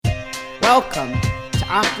Welcome to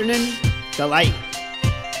Afternoon Delight.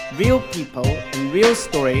 Real people and real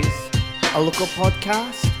stories, a local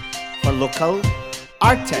podcast for local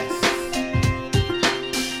artists.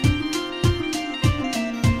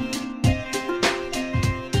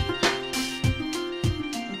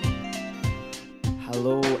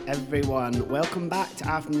 Hello everyone, welcome back to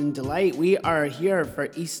Afternoon Delight. We are here for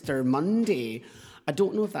Easter Monday. I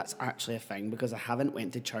don't know if that's actually a thing because I haven't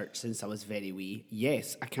went to church since I was very wee.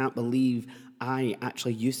 Yes, I can't believe I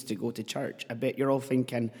actually used to go to church. I bet you're all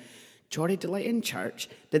thinking, Jordy, Deelight in church?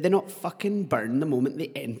 Did they not fucking burn the moment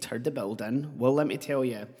they entered the building? Well, let me tell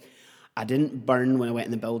you, I didn't burn when I went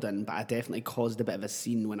in the building, but I definitely caused a bit of a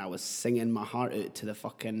scene when I was singing my heart out to the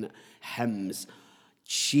fucking hymns.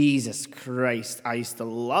 Jesus Christ, I used to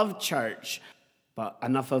love church, but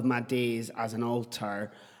enough of my days as an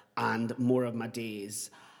altar and more of my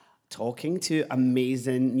days talking to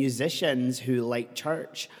amazing musicians who, like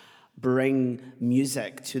church, bring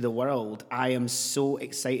music to the world. I am so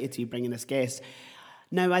excited to be bringing this guest.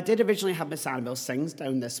 Now, I did originally have Miss Annabelle Sings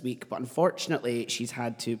down this week, but unfortunately, she's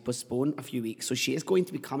had to postpone a few weeks, so she is going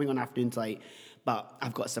to be coming on Afternoon Delight. But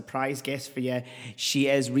I've got a surprise guest for you. She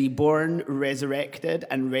is reborn, resurrected,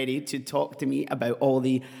 and ready to talk to me about all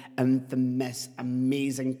the infamous,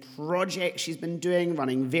 amazing projects she's been doing,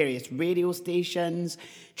 running various radio stations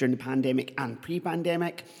during the pandemic and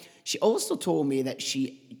pre-pandemic. She also told me that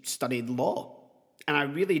she studied law. And I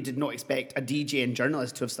really did not expect a DJ and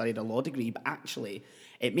journalist to have studied a law degree, but actually,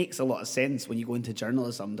 it makes a lot of sense when you go into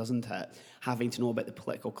journalism, doesn't it? Having to know about the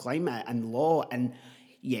political climate and law. And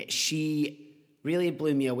yet she really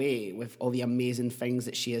blew me away with all the amazing things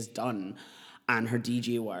that she has done and her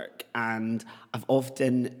DJ work. And I've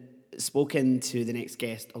often spoken to the next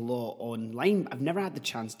guest a lot online, but I've never had the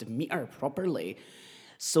chance to meet her properly.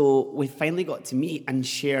 So we finally got to meet and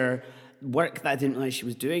share work that I didn't realize she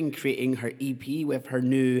was doing, creating her EP with her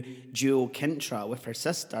new duo Kintra with her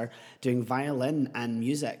sister, doing violin and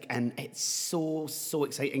music. And it's so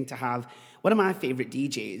exciting to have one of my favourite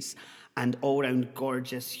DJs and all-round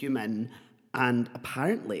gorgeous human. And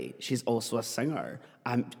apparently, she's also a singer.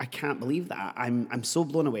 I can't believe that. I'm so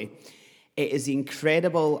blown away. It is the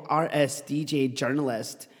incredible artist, DJ,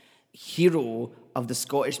 journalist, hero of the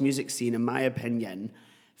Scottish music scene, in my opinion,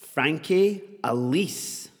 Frankie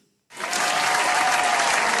Elyse.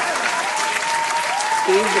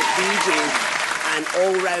 Favourite DJ and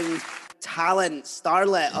all-round talent,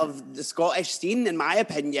 starlet of the Scottish scene, in my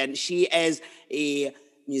opinion. She is a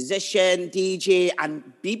musician, DJ, and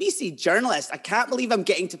BBC journalist. I can't believe I'm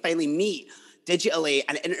getting to finally meet digitally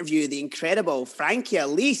and interview the incredible Frankie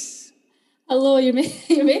Elyse. Hello, you're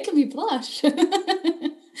making me blush.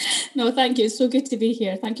 No, thank you. It's so good to be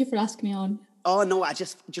here. Thank you for asking me on. Oh, no, do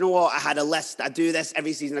you know what? I had a list. I do this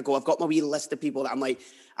every season I go. I've got my wee list of people that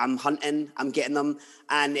I'm hunting, I'm getting them.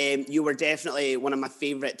 And you were definitely one of my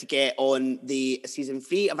favourite to get on the season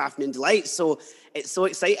 3 of Afternoon Delight. So it's so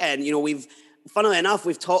exciting. You know, funnily enough,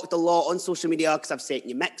 we've talked a lot on social media because I've sent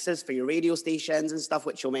you mixes for your radio stations and stuff,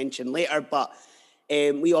 which you'll mention later. But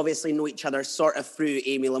we obviously know each other sort of through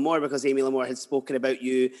Amy Lamore because Amy Lamore had spoken about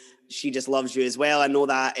you. She just loves you as well. I know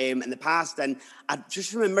that in the past. And I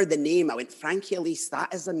just remembered the name. I went, Frankie Elyse,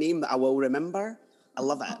 that is a name that I will remember. I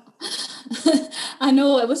love it. I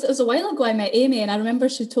know, it was a while ago I met Amy, and I remember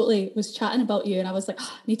she totally was chatting about you, and I was like, I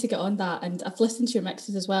need to get on that. And I've listened to your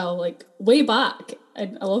mixes as well, like way back,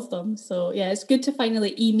 and I love them. So yeah, it's good to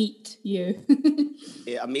finally meet you.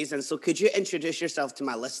 Yeah, amazing. So could you introduce yourself to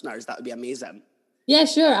my listeners? That would be amazing. Yeah,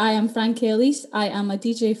 sure. I am Frankie Elyse. I am a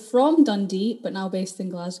DJ from Dundee, but now based in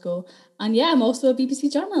Glasgow. And yeah, I'm also a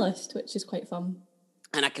BBC journalist, which is quite fun.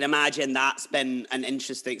 And I can imagine that's been an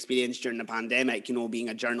interesting experience during the pandemic, you know, being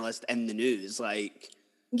a journalist in the news, like.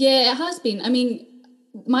 Yeah, it has been. I mean,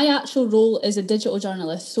 my actual role is a digital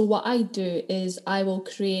journalist. So what I do is I will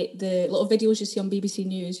create the little videos you see on BBC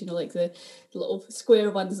News, you know, like the little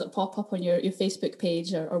square ones that pop up on your Facebook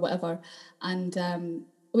page or whatever. And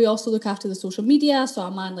we also look after the social media. So I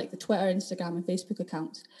man like the Twitter, Instagram and Facebook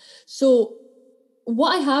accounts. So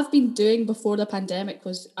what I have been doing before the pandemic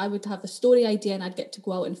was I would have a story idea and I'd get to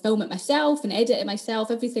go out and film it myself and edit it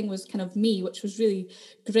myself. Everything was kind of me, which was really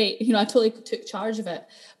great. You know, I totally took charge of it.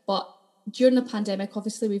 But during the pandemic,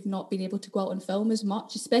 obviously, we've not been able to go out and film as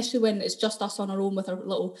much, especially when it's just us on our own with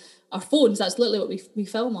our phones. That's literally what we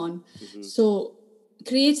film on. Mm-hmm. So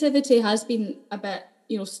creativity has been a bit,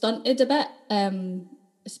 you know, stunted a bit,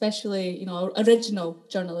 especially, you know, original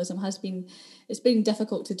journalism it's been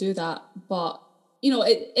difficult to do that. But you know,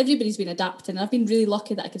 everybody's been adapting. I've been really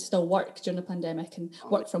lucky that I could still work during the pandemic and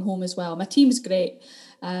work from home as well. My team's great.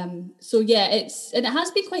 So yeah, it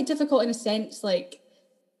has been quite difficult in a sense, like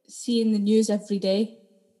seeing the news every day.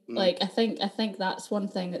 Like, I think that's one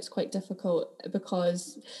thing that's quite difficult,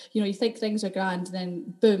 because, you know, you think things are grand, and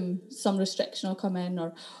then boom, some restriction will come in,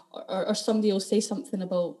 or somebody will say something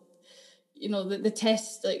about, you know, the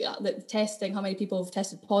test, like the testing, how many people have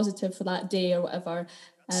tested positive for that day or whatever.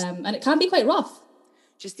 And it can be quite rough.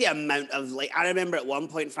 Just the amount of, like, I remember at one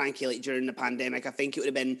point, Frankie, like during the pandemic, I think it would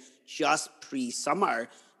have been just pre-summer,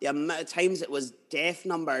 the amount of times it was death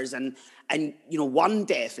numbers, and you know, one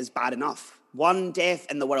death is bad enough. One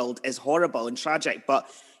death in the world is horrible and tragic, but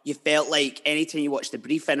you felt like anytime you watched the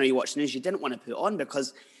briefing or you watched the news, you didn't want to put on,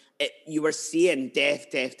 because you were seeing death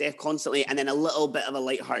constantly, and then a little bit of a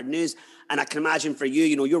lighthearted news. And I can imagine for you,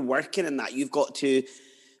 you know, you're working in that, you've got to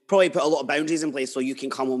probably put a lot of boundaries in place so you can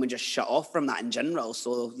come home and just shut off from that in general.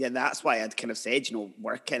 So yeah, that's why I'd kind of said, you know,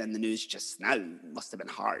 working in the news just now must have been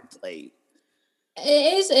hard. Like,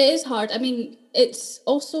 It is hard. I mean, it's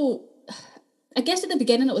also, I guess at the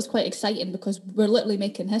beginning it was quite exciting, because we're literally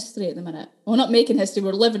making history at the minute. Well, not making history,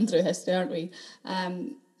 we're living through history, aren't we?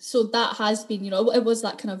 So that has been, you know, it was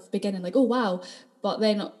that kind of beginning, like, oh wow. But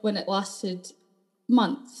then when it lasted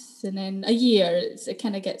months and then a year, it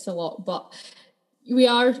kind of gets a lot. But we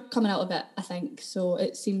are coming out of it, I think. So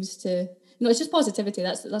it seems to, you know, it's just positivity.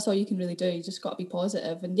 That's all you can really do. You just got to be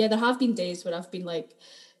positive. And yeah, there have been days where I've been like,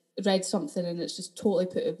 read something and it's just totally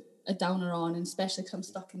put a downer on, and especially because I'm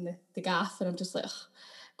stuck in the gaff, and I'm just like, oh,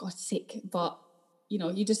 God's sake. But you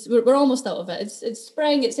know, we're almost out of it. It's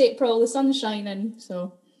spring, it's April, the sun's shining.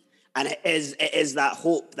 So, and it is that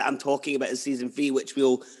hope that I'm talking about in season 3, which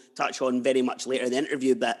we'll touch on very much later in the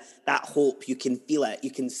interview. But that hope, you can feel it,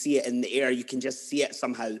 you can see it in the air, you can just see it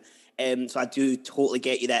somehow. So I do totally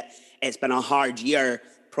get you that it's been a hard year,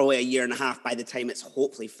 probably a year and a half by the time it's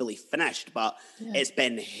hopefully fully finished, but it's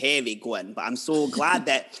been heavy going. But I'm so glad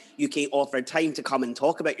that you offered time to come and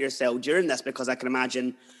talk about yourself during this, because I can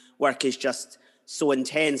imagine work is just so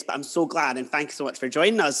intense. But I'm so glad, and thank you so much for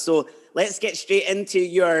joining us. So let's get straight into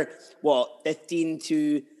your 15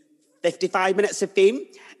 to 55 minutes of fame.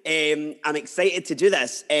 I'm excited to do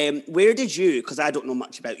this. Where did you, because I don't know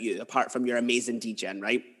much about you apart from your amazing DJing,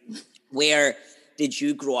 right? Where did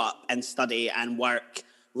you grow up and study and work,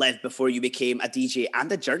 live, before you became a DJ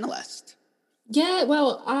and a journalist? Yeah,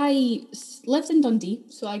 well, I lived in Dundee,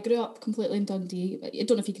 so I grew up completely in Dundee. I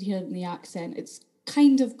don't know if you could hear it in the accent. It's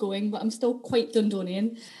kind of going, but I'm still quite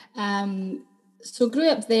Dundonian. So grew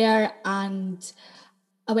up there, and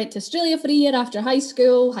I went to Australia for a year after high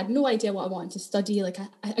school, had no idea what I wanted to study. Like,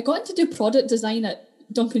 I got to do product design at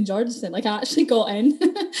Duncan Jordan. Like, I actually got in,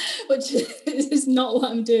 which is not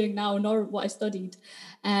what I'm doing now, nor what I studied.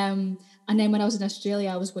 And then when I was in Australia,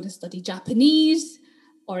 I was going to study Japanese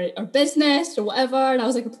or business or whatever. And I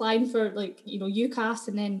was like applying for, like, you know, UCAS.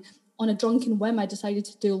 And then on a drunken whim, I decided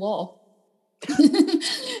to do law.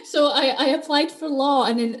 So I applied for law,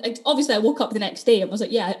 and then obviously I woke up the next day and was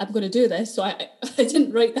like, yeah, I'm going to do this. So I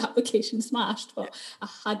didn't write the application smashed, but I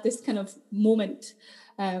had this kind of moment,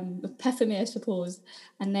 epiphany, I suppose,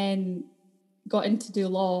 and then got into do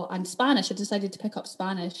law and Spanish. I decided to pick up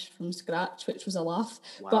Spanish from scratch, which was a laugh.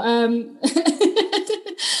 Wow. But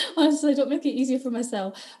honestly, don't make it easier for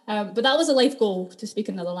myself. But that was a life goal, to speak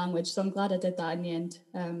another language. So I'm glad I did that in the end,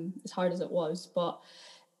 as hard as it was. But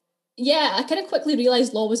yeah, I kind of quickly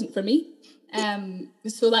realised law wasn't for me.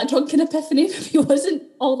 So that drunken epiphany maybe wasn't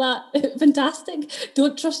all that fantastic.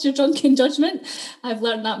 Don't trust your drunken judgment. I've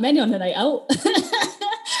learned that many on a night out.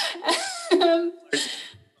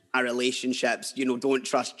 Our relationships, you know, don't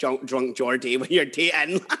trust drunk Jordy when you're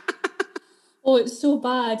dating. Oh, it's so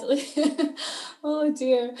bad. Oh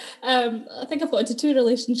dear. I think I've got into 2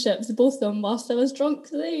 relationships, both of them whilst I was drunk.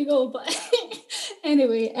 So there you go. But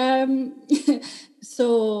anyway,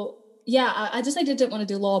 so yeah, I decided I didn't want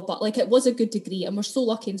to do law, but like, it was a good degree, and we're so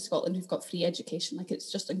lucky in Scotland, we've got free education. Like,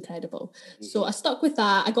 it's just incredible. Mm-hmm. So I stuck with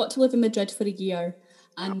that. I got to live in Madrid for a year,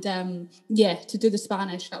 and to do the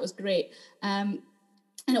Spanish. That was great. And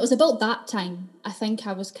it was about that time, I think,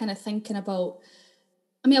 I was kind of thinking about,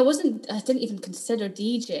 I mean, I didn't even consider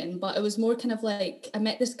DJing, but it was more kind of like, I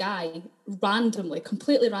met this guy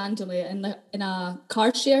completely randomly in a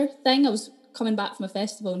car share thing. I was coming back from a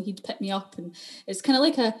festival, and he'd pick me up, and it's kind of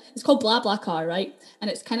like it's called BlaBlaCar, right? And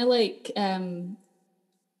it's kind of like, I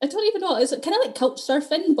don't even know, it's kind of like couch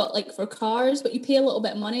surfing, but like for cars, but you pay a little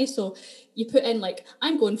bit of money. So you put in like,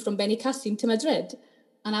 I'm going from Benicassim to Madrid.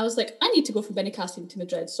 And I was like, I need to go from Benicassim to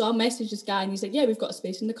Madrid. So I'll message this guy, and he's like, yeah, we've got a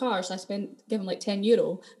space in the car. So give him like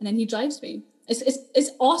 €10, and then he drives me.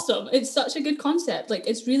 It's awesome. It's such a good concept. Like,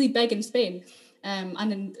 it's really big in Spain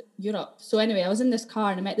and in Europe. So anyway, I was in this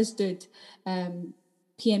car, and I met this dude,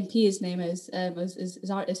 PMP, his name is,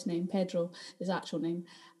 his artist name, Pedro, his actual name.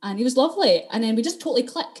 And he was lovely. And then we just totally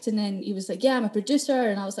clicked. And then he was like, yeah, I'm a producer.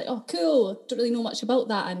 And I was like, oh, cool. Don't really know much about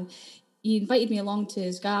that. And he invited me along to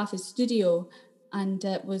his gaff, his studio. And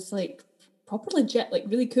it was like proper legit, like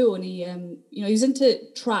really cool. And he, he was into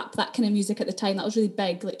trap, that kind of music at the time. That was really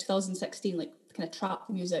big, like 2016, like kind of trap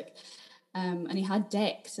music. And he had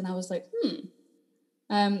decks. And I was like,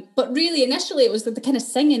 but really, initially, it was the kind of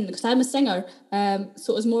singing, because I'm a singer.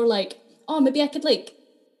 So it was more like, oh, maybe I could like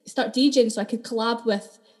start DJing so I could collab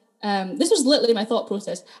with, this was literally my thought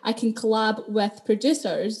process. I can collab with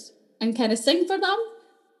producers and kind of sing for them.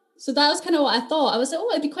 So that was kind of what I thought. I was like,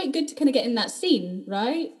 oh, it'd be quite good to kind of get in that scene,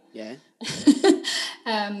 right? Yeah.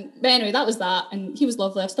 But anyway, that was that. And he was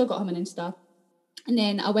lovely. I've still got him on Insta. And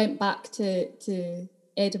then I went back to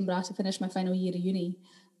Edinburgh to finish my final year of uni.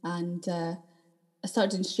 And I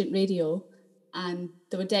started doing student radio. And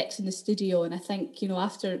there were decks in the studio. And I think,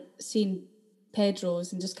 after seeing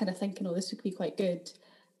Pedro's and just kind of thinking, oh, this would be quite good,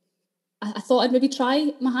 I thought I'd maybe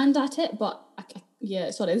try my hand at it, but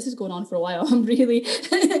sorry, this is going on for a while. I'm really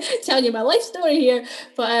telling you my life story here,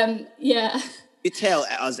 but yeah. You tell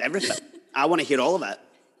us everything. I want to hear all of it.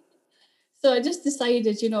 So I just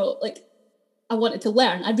decided, I wanted to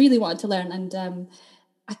learn. I really wanted to learn, and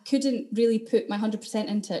I couldn't really put my 100%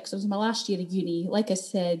 into it because it was my last year of uni. Like I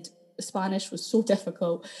said, Spanish was so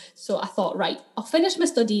difficult. So I thought, right, I'll finish my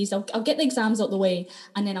studies, I'll get the exams out the way,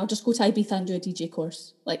 and then I'll just go to Ibiza and do a DJ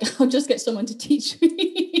course. Like, I'll just get someone to teach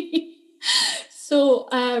me. So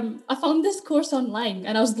I found this course online,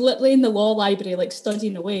 and I was literally in the law library, like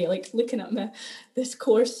studying away, like looking at this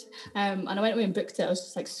course. And I went away and booked it. I was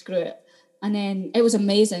just like, screw it. And then it was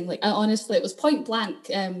amazing. Like, honestly, it was point blank,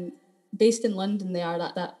 based in London. They are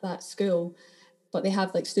that school, but they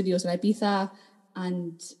have like studios in Ibiza,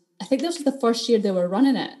 and I think this was the first year they were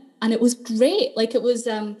running it, and it was great. Like, it was,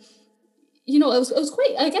 it was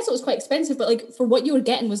quite, I guess it was quite expensive, but like for what you were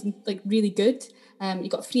getting was like really good. You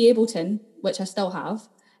got free Ableton, which I still have,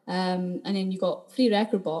 and then you got free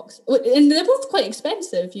record box, and they're both quite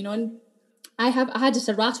expensive, And I had a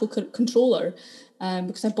Serato controller,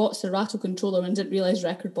 because I bought Serato controller and didn't realize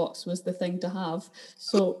record box was the thing to have.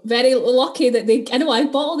 So very lucky that I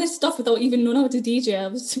bought all this stuff without even knowing how to DJ. I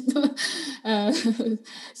was,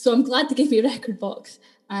 so I'm glad they gave me a record box.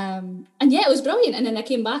 And yeah, it was brilliant. And then I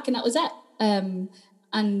came back and that was it.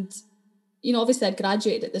 And obviously I'd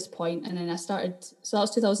graduated at this point, and then I started, so that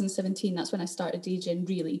was 2017. That's when I started DJing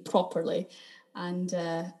really properly. And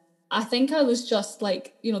I think I was just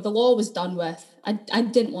like, the law was done with. I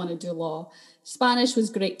didn't want to do law. Spanish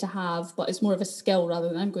was great to have, but it's more of a skill rather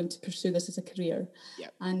than I'm going to pursue this as a career.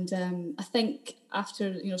 Yep. And I think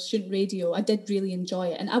after, student radio, I did really enjoy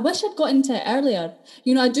it. And I wish I'd got into it earlier.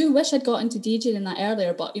 I do wish I'd got into DJing in that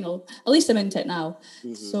earlier, but, at least I'm into it now.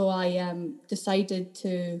 Mm-hmm. So I decided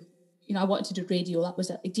to, I wanted to do radio. That was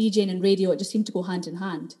it. Like DJing and radio, it just seemed to go hand in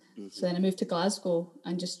hand. Mm-hmm. So then I moved to Glasgow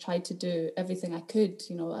and just tried to do everything I could.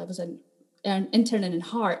 I was interning in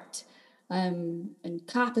Heart, and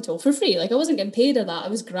Capital for free. Like, I wasn't getting paid of that. I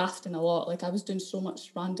was grafting a lot. Like, I was doing so much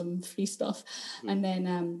random free stuff. Mm-hmm. And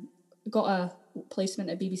then got a placement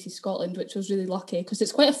at BBC Scotland, which was really lucky because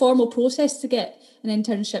it's quite a formal process to get an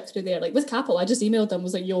internship through there. Like with Capital, I just emailed them,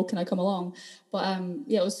 was like, yo, can I come along? But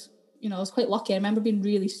it was, I was quite lucky. I remember being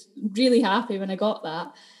really, really happy when I got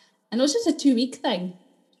that. And it was just a 2-week thing.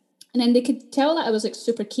 And then they could tell that I was like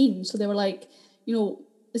super keen. So they were like,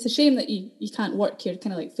 it's a shame that you can't work here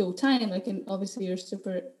kind of like full time. Like, and obviously you're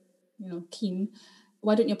super, keen.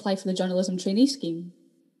 Why don't you apply for the journalism trainee scheme?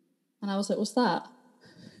 And I was like, what's that?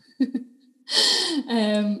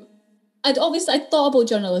 I'd thought about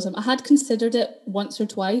journalism. I had considered it once or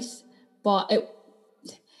twice, but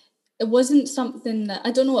it wasn't something that,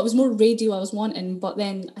 I don't know, it was more radio I was wanting, but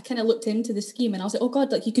then I kind of looked into the scheme and I was like, oh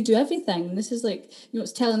God, like you could do everything. And this is like,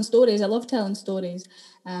 it's telling stories. I love telling stories.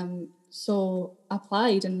 So I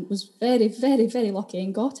applied and was very, very, very lucky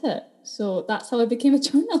and got it. So that's how I became a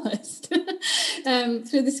journalist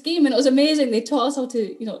through the scheme. And it was amazing. They taught us how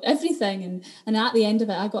to, everything. And at the end of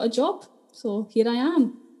it, I got a job. So here I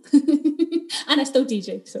am. And I still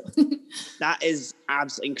DJ. So that is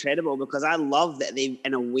absolutely incredible, because I love that they,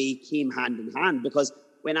 in a way, came hand in hand. Because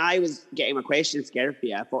when I was getting my questions together for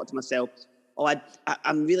you, I thought to myself,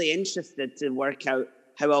 I'm really interested to work out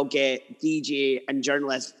how I'll get DJ and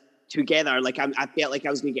journalist together. Like I felt like I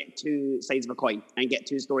was going to get two sides of a coin and get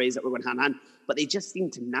two stories that were going hand in hand, but they just seem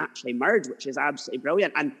to naturally merge, which is absolutely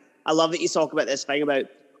brilliant. And I love that you talk about this thing about,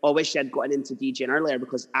 I wish I'd gotten into DJing earlier,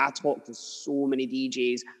 because I talked to so many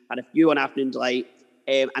DJs, had a few on Afternoon Delight,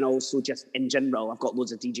 and also just in general, I've got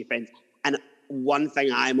loads of DJ friends. And one thing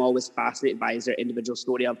I'm always fascinated by is their individual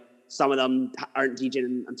story of some of them aren't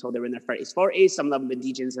DJing until they were in their 30s, 40s. Some of them have been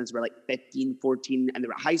DJing since they were like 15, 14, and they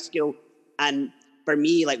were at high school. And for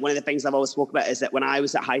me, like one of the things I've always spoken about is that when I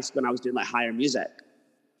was at high school and I was doing like higher music,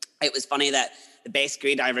 it was funny that the best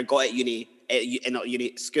grade I ever got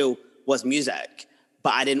at school was music.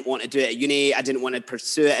 But I didn't want to do it at uni. I didn't want to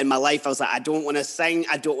pursue it in my life. I was like, I don't want to sing.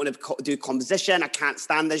 I don't want to do composition. I can't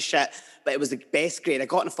stand this shit. But it was the best grade I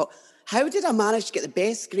got. And I thought, how did I manage to get the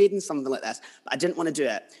best grade in something like this? But I didn't want to do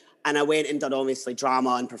it. And I went and did obviously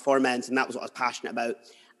drama and performance. And that was what I was passionate about.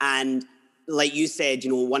 And like you said,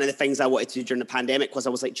 one of the things I wanted to do during the pandemic was I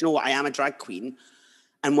was like, do you know what? I am a drag queen.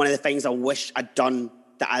 And one of the things I wish I'd done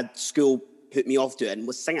that school put me off doing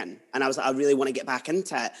was singing. And I was like, I really want to get back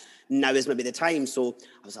into it. Now is maybe the time. So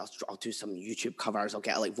I was like, I'll do some YouTube covers. I'll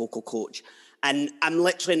get a vocal coach. And I'm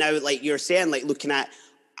literally now, like you're saying, like looking at,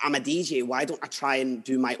 I'm a DJ. Why don't I try and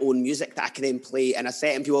do my own music that I can then play in a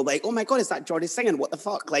set? And people are like, oh my God, is that Jordy singing? What the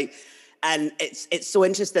fuck? And it's so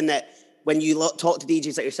interesting that when you talk to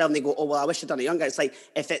DJs like yourself and they go, oh, well, I wish I'd done it younger. It's like,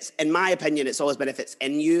 if it's, in my opinion, it's always been, if it's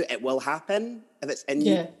in you, it will happen. If it's in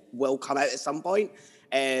you, it will come out at some point.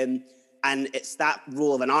 And it's that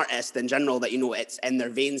role of an artist in general that, it's in their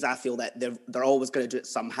veins. I feel that they're always going to do it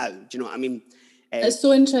somehow. Do you know what I mean? It's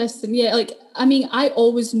so interesting. Yeah. I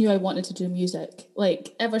always knew I wanted to do music.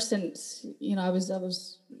 Ever since, I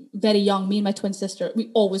was very young, me and my twin sister,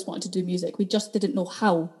 we always wanted to do music. We just didn't know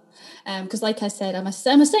how. Because like I said, I'm a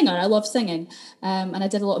singer. I love singing. And I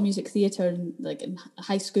did a lot of music theatre in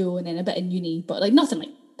high school and then a bit in uni, but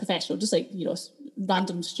nothing professional, just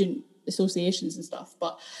random student associations and stuff.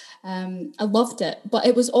 But I loved it. But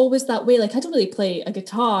it was always that way. I don't really play a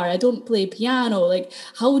guitar. I don't play piano.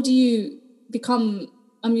 How do you become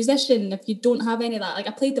a musician if you don't have any of that?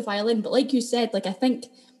 I played the violin, but like you said, I think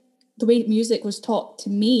the way music was taught to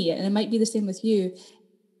me, and it might be the same with you,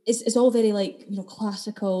 it's all very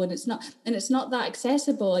classical, and it's not that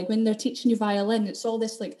accessible. When they're teaching you violin, it's all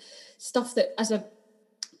this stuff that as a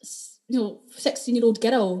 16-year-old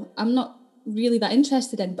girl I'm not really that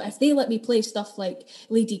interested in. But if they let me play stuff like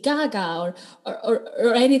Lady Gaga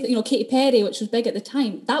or anything, Katy Perry, which was big at the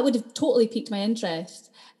time, that would have totally piqued my interest.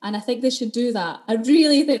 And I think they should do that. I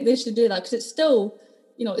really think they should do that, because it's still,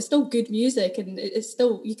 it's still good music, and it's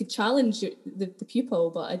still, you could challenge the pupil.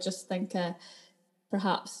 But I just think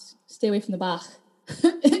perhaps stay away from the Bach.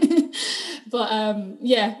 But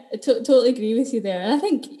I totally agree with you there. And I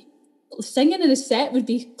think singing in a set would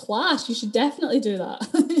be class. You should definitely do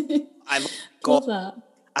that.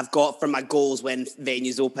 I've got from my goals when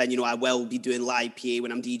venues open, I will be doing live PA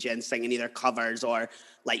when I'm DJing, singing either covers or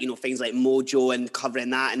things like Mojo and covering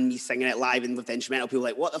that and me singing it live and with the instrumental. People are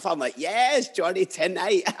like, what the fuck? I'm like, yes, Jordy,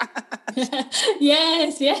 tonight.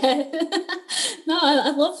 Yes, yeah. No,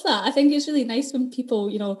 I love that. I think it's really nice when people,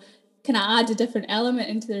 kind of add a different element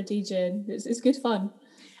into their DJing. It's good fun.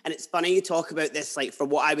 And it's funny you talk about this, for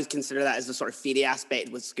what I would consider that as the sort of theory aspect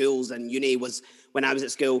with schools and uni was when I was at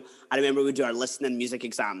school, I remember we'd do our listening music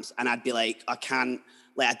exams and I'd be like, I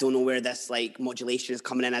don't know where this modulation is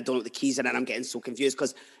coming in. I don't know what the keys are, and I'm getting so confused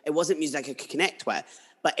because it wasn't music I could connect with.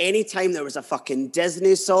 But anytime there was a fucking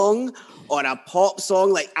Disney song or a pop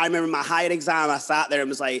song, I remember my higher exam, I sat there and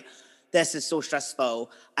was like, this is so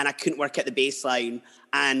stressful, and I couldn't work out the bass line,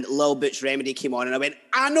 and Lil Butch Remedy came on and I went,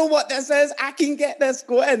 I know what this is, I can get this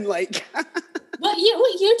going. What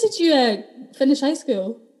year did you finish high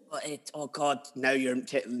school? Oh God, now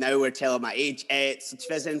we're telling my age. It's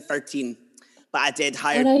 2013, but I did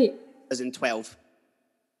higher 2012.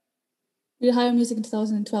 You did higher music in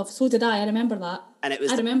 2012. So did I remember that. And it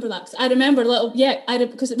was. I remember that. I remember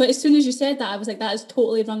but as soon as you said that, I was like, that has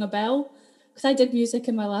totally rung a bell. Because I did music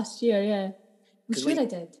in my last year, yeah. I'm sure I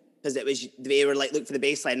did. Because it was, they were look for the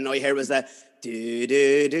bass line, and all you heard was the do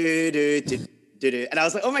do do do do do do, and I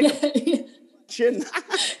was like, oh my God. Tune.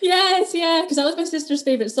 Yes, yeah, because that was my sister's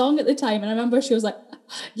favourite song at the time, and I remember she was like,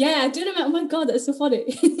 yeah, I do remember, oh my God, that's so funny.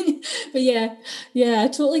 But yeah, I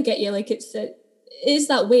totally get you. It is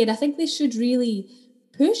that way, and I think they should really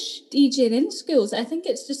push DJing in schools. I think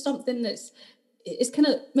it's just something it's kind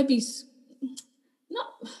of maybe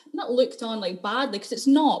not looked on badly, because it's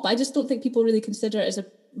not, but I just don't think people really consider it as a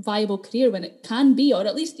viable career when it can be, or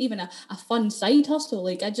at least even a fun side hustle.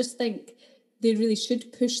 I just think they really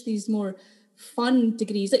should push these more fun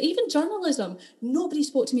degrees. Even journalism, nobody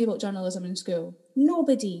spoke to me about journalism in school,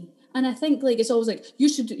 nobody. And I think it's always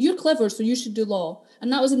you're clever, so you should do law.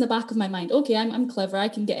 And that was in the back of my mind. Okay, I'm clever, I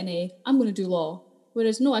can get an A, I'm going to do law.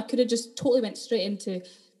 Whereas no, I could have just totally went straight into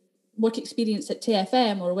work experience at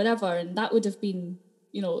TFM or whatever, and that would have been,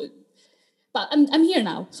 But I'm here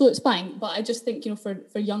now, so it's fine. But I just think,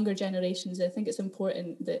 for younger generations, I think it's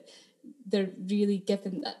important that they're really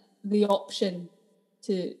given the option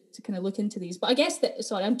to kind of look into these. But I guess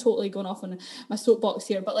sorry, I'm totally going off on my soapbox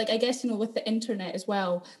here, but like, I guess, with the internet as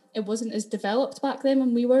well, it wasn't as developed back then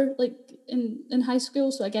when we were like in high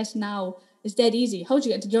school. So I guess now it's dead easy. How'd you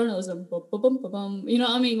get into journalism? Boom, boom, boom, boom, boom. You know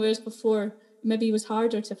what I mean? Whereas before, maybe it was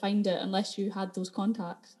harder to find it unless you had those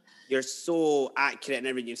contacts. You're so accurate in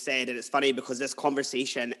everything you've said, and it's funny because this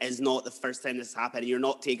conversation is not the first time this has happened. You're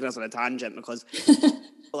not taking us on a tangent, because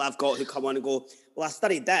people I've got who come on and go, well, I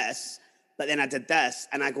studied this, but then I did this,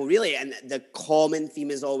 and I go, really? And the common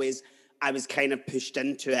theme is always, I was kind of pushed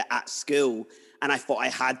into it at school, and I thought I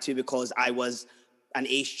had to because I was an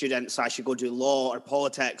A student, so I should go do law or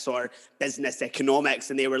politics or business economics.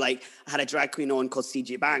 And they were like, I had a drag queen on called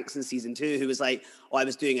CJ Banks in season 2 who was like, oh, I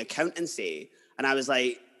was doing accountancy. And I was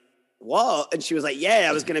like, what? And she was like, yeah,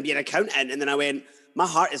 I was going to be an accountant. And then I went, my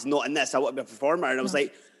heart is not in this. I want to be a performer. And I was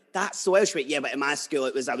like, that's so Welsh. Yeah, but in my school,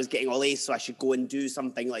 I was getting all A's, so I should go and do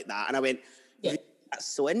something like that. And I went, that's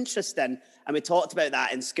so interesting. And we talked about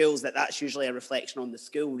that in schools, that's usually a reflection on the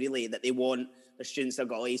school, really, that they want their students that have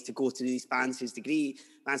got all A's to go to these fancy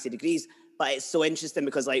degrees. But it's so interesting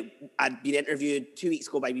because, like, I'd been interviewed 2 weeks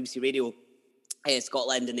ago by BBC Radio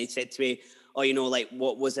Scotland, and they said to me, oh, like,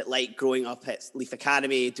 what was it like growing up at Leith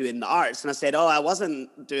Academy doing the arts? And I said, oh, I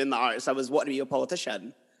wasn't doing the arts. I was wanting to be a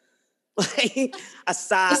politician. Like,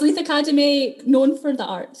 Is Leith Academy known for the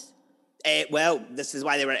arts? Well, this is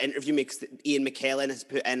why they were interviewing me, because Ian McKellen has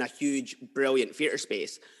put in a huge, brilliant theatre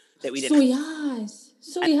space that we didn't.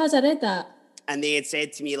 So he has. I read that. And they had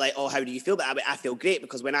said to me, like, oh, how do you feel? But I feel great,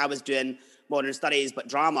 because when I was doing modern studies but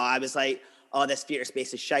drama, I was like, oh, this theatre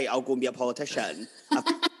space is shite. I'll go and be a politician.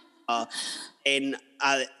 In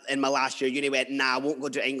my last year, uni went, nah, I won't go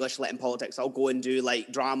do English lit and politics. I'll go and do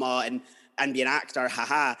like drama and be an actor,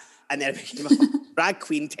 haha. And then I became a drag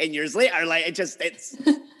queen 10 years later. Like,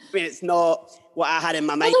 it's not what I had in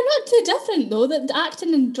my mind. Well, they're not too different though. That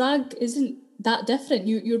acting and drag isn't that different.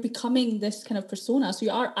 You're becoming this kind of persona, so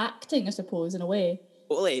you are acting, I suppose, in a way.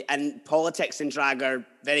 Totally. And politics and drag are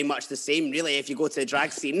very much the same, really. If you go to the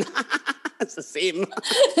drag scene, it's the same.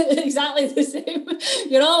 Exactly the same.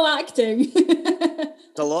 You're all acting.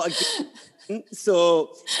 It's a lot of...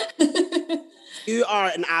 So... You are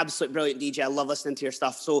an absolute brilliant DJ. I love listening to your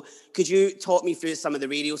stuff. So could you talk me through some of the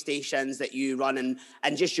radio stations that you run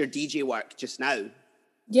and just your DJ work just now?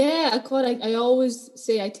 Yeah, God, I always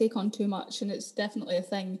say I take on too much, and it's definitely a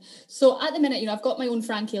thing. So at the minute, I've got my own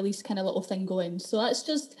Frankie Elyse kind of little thing going. So that's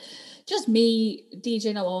just me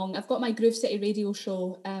DJing along. I've got my Groove City radio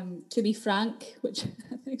show, To Be Frank, which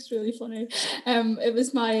I think is really funny. It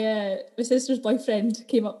was my sister's boyfriend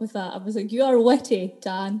came up with that. I was like, you are witty,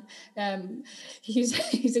 Dan.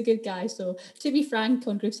 He's a good guy. So To Be Frank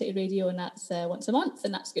on Groove City Radio, and that's once a month,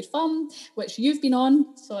 and that's good fun, which you've been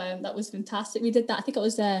on. So that was fantastic. We did that, I think it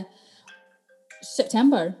was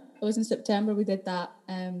September. It was in September we did that.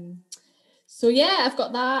 So yeah, I've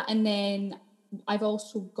got that, and then I've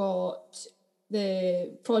also got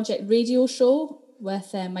the Project Radio show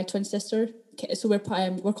with my twin sister. So we're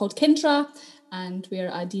called Kintra, and we're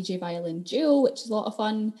a DJ violin duo, which is a lot of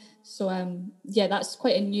fun. So yeah, that's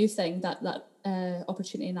quite a new thing, that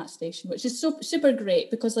opportunity in that station, which is so super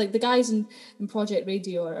great, because like the guys in Project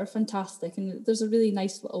Radio are fantastic, and there's a really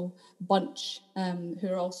nice little bunch who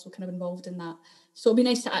are also kind of involved in that. So it'll be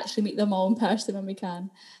nice to actually meet them all in person when we can.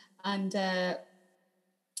 And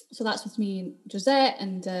so that's with me and Josette,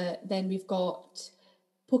 and then we've got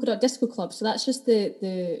Polka Dot Disco Club. So that's just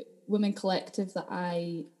the women collective that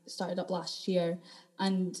I started up last year,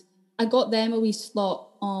 and I got them a wee slot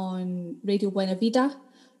on Radio Buena Vida,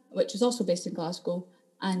 which is also based in Glasgow,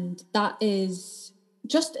 and that is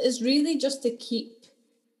really just to keep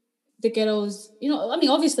the girls,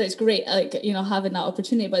 obviously it's great, like, having that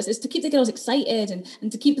opportunity, but it's to keep the girls excited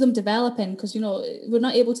and to keep them developing, because, we're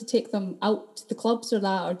not able to take them out to the clubs or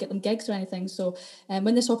that, or get them gigs or anything. So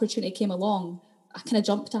when this opportunity came along, I kind of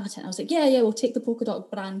jumped at it, and I was like, yeah, we'll take the Polka Dot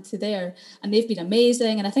brand to there. And they've been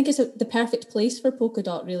amazing. And I think it's the perfect place for Polka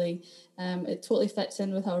Dot, really. It totally fits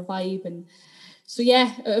in with our vibe. And so,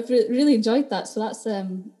 yeah, I've really enjoyed that. So that's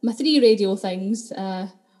my 3 radio things.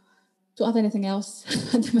 Don't have anything else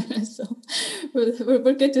at the minute, so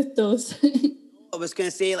we're good with those. I was going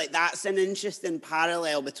to say, like, that's an interesting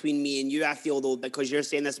parallel between me and you, I feel, though, because you're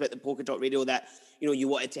saying this about the Polka Dot Radio, that, you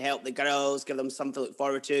wanted to help the girls, give them something to look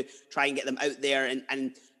forward to, try and get them out there.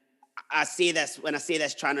 And I say this, when I say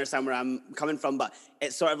this, trying to understand where I'm coming from, but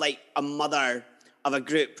it's sort of like a mother of a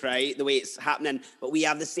group, right? The way it's happening. But we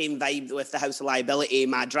have the same vibe with the House of Liability,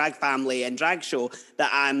 my drag family and drag show,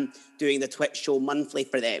 that I'm doing the Twitch show monthly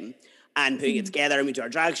for them and putting it together, and we do our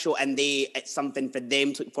drag show, and it's something for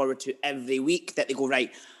them to look forward to every week, that they go,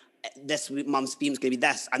 right, this month's theme's going to be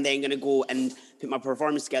this, and then I'm going to go and put my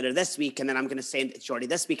performance together this week, and then I'm going to send it to Jordy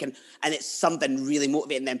this week, and it's something really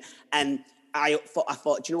motivating them. And I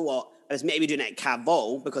thought, do you know what? I was maybe doing it at Cav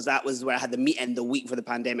Vol, because that was where I had the meeting the week before the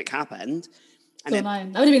pandemic happened. And that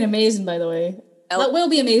would have been amazing, by the way. That will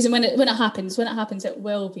be amazing when it happens. When it happens, it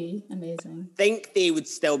will be amazing. I think they would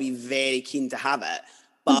still be very keen to have it.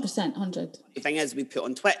 But 100%, 100. The thing is, we put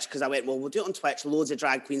on Twitch, because I went, well, we'll do it on Twitch. Loads of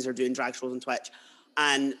drag queens are doing drag shows on Twitch.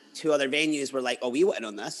 And 2 other venues were like, oh, we want in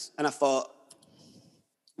on this. And I thought,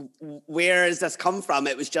 where has this come from?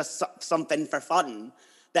 It was just something for fun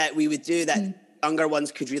that we would do that younger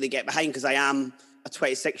ones could really get behind, because I am a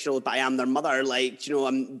 26-year-old, but I am their mother. Like, you know,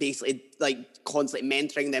 I'm basically like constantly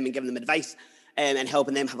mentoring them and giving them advice and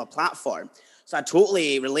helping them have a platform. So I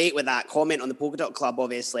totally relate with that comment on the Polka Dot Club,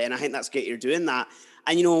 obviously, and I think that's great you're doing that.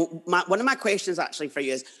 And, you know, one of my questions actually for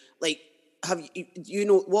you is, like, have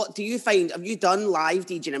you find, have you done live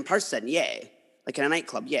DJing in person? Yeah. Like in a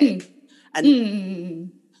nightclub? Yeah.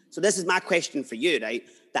 So this is my question for you, right?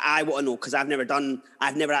 That I want to know, because I've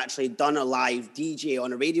never actually done a live DJ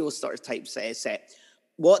on a radio sort of type set.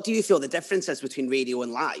 What do you feel the difference is between radio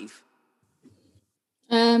and live?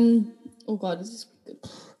 Oh God, this is good.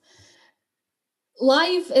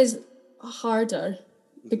 Live is harder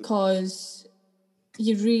because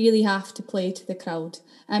you really have to play to the crowd.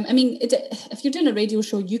 I mean, if you're doing a radio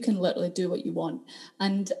show, you can literally do what you want.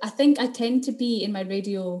 And I think I tend to be in my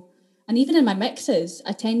radio, and even in my mixes,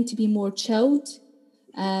 I tend to be more chilled,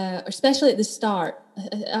 especially at the start.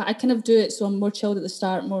 I kind of do it so I'm more chilled at the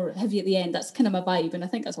start, more heavy at the end. That's kind of my vibe, and I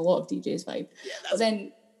think that's a lot of DJs' vibe. Yeah, but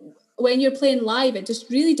then when you're playing live, it just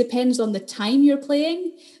really depends on the time you're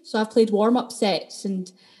playing. So I've played warm-up sets, and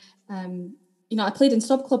I played in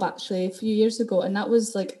Sub Club actually a few years ago, and that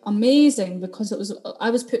was like amazing because I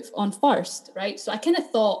was put on first, right? So I kind of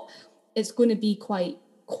thought it's going to be quite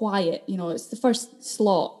quiet, you know, it's the first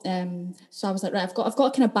slot. So I was like, right, I've got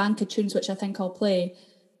a kind of bank of tunes which I think I'll play.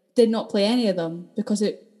 Did not play any of them because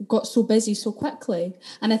it got so busy so quickly.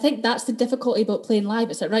 And I think that's the difficulty about playing live.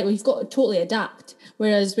 It's like, right, well, you've got to totally adapt.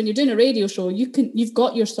 Whereas when you're doing a radio show, you've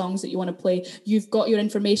got your songs that you want to play, you've got your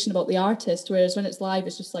information about the artist. Whereas when it's live,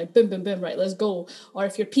 it's just like boom, boom, boom, right, let's go. Or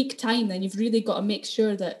if you're peak time, then you've really got to make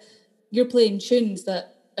sure that you're playing tunes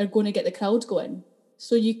that are going to get the crowd going.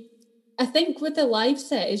 So I think with the live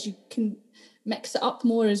set is you can mix it up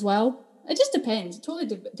more as well. It just depends. It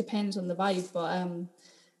totally depends on the vibe, but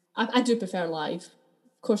I do prefer live.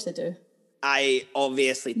 Of course I do. I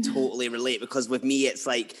obviously totally relate, because with me, it's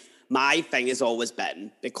like my thing has always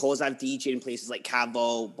been, because I've DJed in places like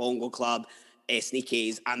Cavall, Bongo Club,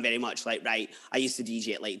 Sneakies, I'm very much like, right, I used to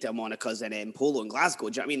DJ at like Delmonica's and Polo in Glasgow,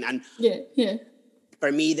 do you know what I mean? And yeah.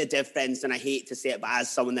 For me, the difference, and I hate to say it, but as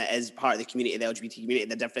someone that is part of the community, the LGBT community,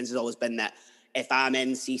 the difference has always been that if I'm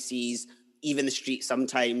in CC's, even the street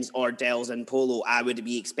sometimes, or Dells and Polo, I would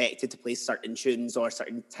be expected to play certain tunes or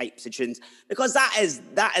certain types of tunes, because that is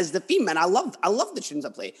the theme, and I love the tunes I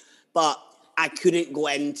play. But I couldn't go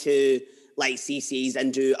into like CC's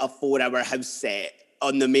and do a 4-hour house set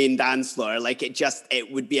on the main dance floor. Like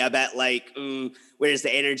it would be a bit like, where's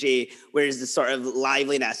the energy? Where's the sort of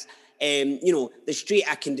liveliness? The street,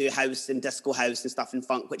 I can do house and disco house and stuff and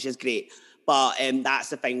funk, which is great. But that's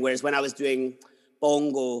the thing. Whereas when I was doing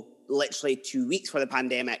Bongo, literally 2 weeks for the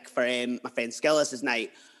pandemic for my friend Skillis's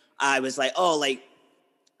night, I was like,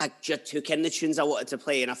 I just took in the tunes I wanted to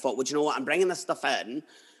play, and I thought, well, do you know what? I'm bringing this stuff in,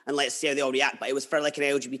 and let's see how they all react. But it was for like an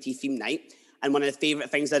LGBT theme night. And one of the favourite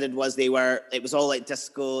things I did was it was all like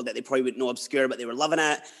disco that they probably wouldn't know, obscure, but they were loving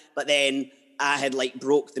it. But then I had like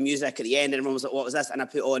broke the music at the end, and everyone was like, what was this? And I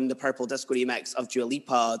put on the Purple Disco remix of Dua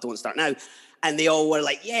Lipa, Don't Start Now. And they all were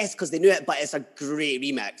like, yes, because they knew it, but it's a great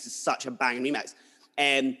remix. It's such a banging remix.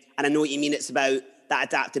 And I know what you mean. It's about that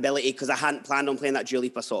adaptability, because I hadn't planned on playing that Dua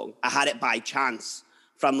Lipa song. I had it by chance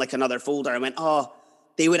from like another folder. I went,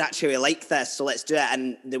 they would actually like this, so let's do it.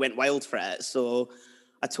 And they went wild for it. So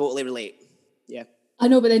I totally relate. Yeah. I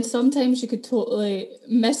know, but then sometimes you could totally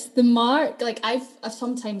miss the mark. Like I've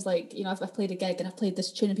sometimes like, I've played a gig and I've played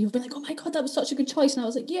this tune and people have been like, oh my God, that was such a good choice. And I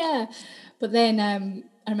was like, yeah. But then I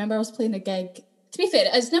remember I was playing a gig. To be fair,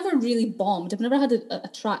 it's never really bombed. I've never had a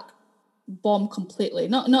track bomb completely.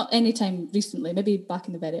 Not any time recently, maybe back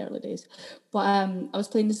in the very early days. But I was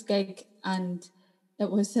playing this gig and it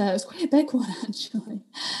was quite a big one actually.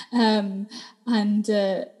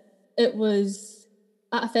 It was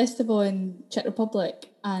at a festival in Czech Republic,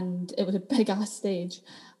 and it was a big ass stage.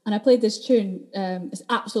 And I played this tune, it's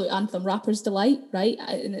absolute anthem, Rapper's Delight, right?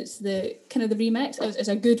 And it's the kind of the remix. It's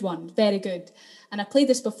a good one, very good. And I played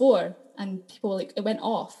this before, and people were like, it went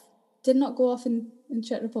off. Did not go off in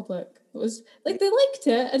Czech Republic. It was like they liked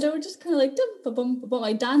it, and they were just kind of like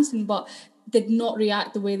like dancing, but did not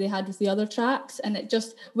react the way they had with the other tracks. And it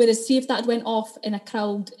just, whereas see if that went off in a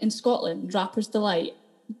crowd in Scotland, Rapper's Delight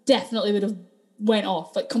definitely would have went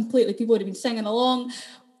off, like completely. People would have been singing along.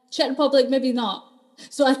 Czech Republic, maybe not.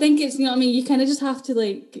 So I think it's, you know what I mean, you kind of just have to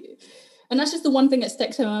like, and that's just the one thing that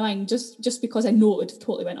sticks in my mind, just because I know it would have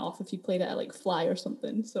totally went off if you played it at like Fly or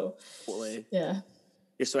something. So Totally. Yeah.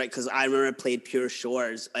 You're so right, because I remember I played Pure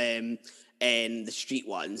Shores and the street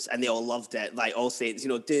ones, and they all loved it. Like All Saints, you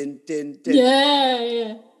know, dun, dun, dun.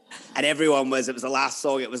 Yeah. And everyone it was the last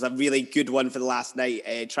song. It was a really good one for the last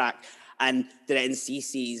night track. And did it in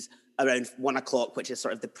CC's around 1 o'clock, which is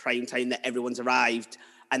sort of the prime time that everyone's arrived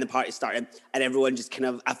and the party started. And everyone just kind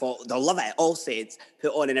of, I thought, they'll love it. All Saints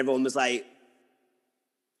put on, and everyone was like,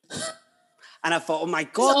 and I thought, oh my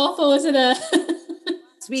God. It's awful, isn't it?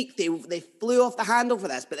 This week they flew off the handle for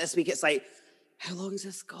this, but this week it's like, how long has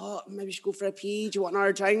this got? Maybe we should go for a pee. Do you want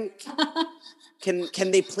another drink?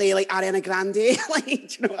 Can they play like Ariana Grande? Like, do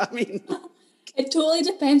you know what I mean? It totally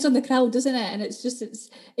depends on the crowd, doesn't it? And it's just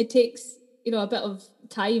it takes, you know, a bit of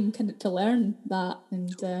time kind of to learn that,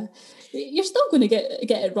 and you're still going to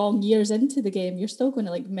get it wrong years into the game. You're still going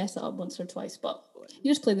to like mess it up once or twice, but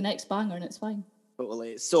you just play the next banger and it's fine.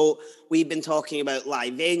 Totally. So we've been talking about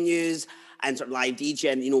live venues and sort of live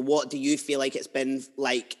DJing. You know, what do you feel like it's been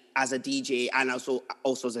like as a DJ and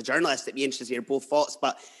also as a journalist? It'd be interesting to hear both thoughts,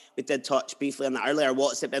 but we did touch briefly on that earlier.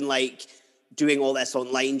 What's it been like doing all this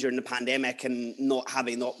online during the pandemic and not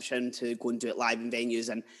having the option to go and do it live in venues?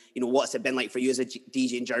 And, you know, what's it been like for you as a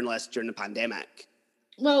DJ and journalist during the pandemic?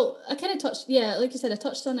 Well, I kind of touched, like you said, I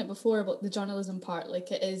touched on it before about the journalism part.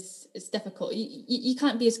 Like it's difficult. You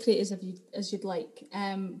can't be as creative as you'd like.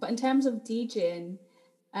 But in terms of DJing,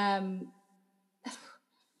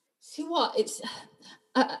 see what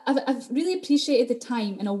I've really appreciated the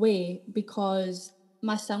time in a way, because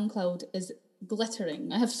my SoundCloud is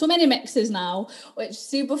glittering. I have so many mixes now, which,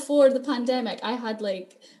 see, before the pandemic, I had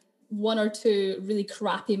like 1 or 2 really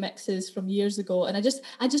crappy mixes from years ago, and I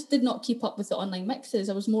just did not keep up with the online mixes.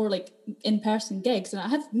 I was more like in-person gigs, and I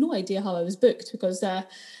have no idea how I was booked, because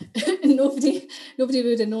nobody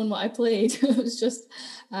would have known what I played. It was just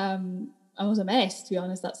I was a mess, to be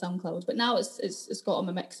honest, that SoundCloud. But now it's got all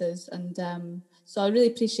my mixes, and so I really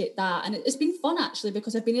appreciate that. And it's been fun, actually,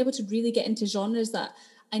 because I've been able to really get into genres that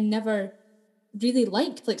I never really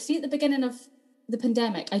liked. Like, see, at the beginning of the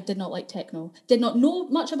pandemic, I did not like techno, did not know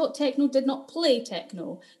much about techno, did not play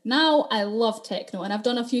techno. Now I love techno, and I've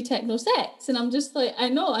done a few techno sets, and I'm just like, I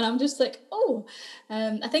know, and I'm just like, oh.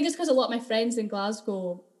 I think it's because a lot of my friends in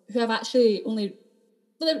Glasgow who have actually only,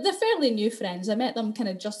 they're fairly new friends. I met them kind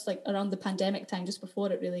of just like around the pandemic time, just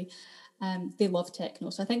before it really. They love techno,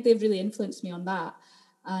 so I think they've really influenced me on that.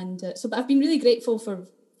 And but I've been really grateful for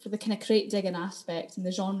the kind of crate digging aspect and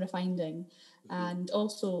the genre finding. And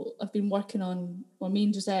also I've been working on, me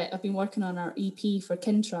and Josette, I've been working on our EP for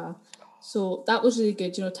Kintra. So that was really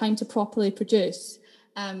good, you know, time to properly produce.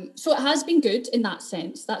 So it has been good in that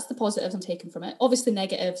sense. That's the positives I'm taking from it. Obviously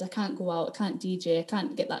negatives, I can't go out, I can't DJ, I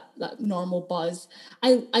can't get that normal buzz.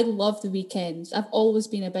 I love the weekends. I've always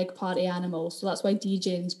been a big party animal, so that's why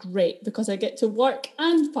DJing's great, because I get to work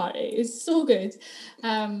and party. It's so good.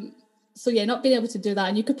 So yeah, not being able to do that,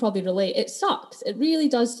 and you could probably relate, it sucks. It really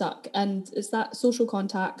does suck. And it's that social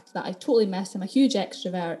contact that I totally miss. I'm a huge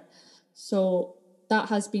extrovert, so that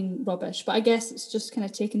has been rubbish. But I guess it's just kind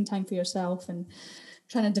of taking time for yourself and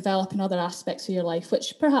trying to develop in other aspects of your life,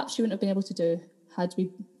 which perhaps you wouldn't have been able to do had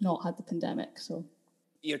we not had the pandemic. So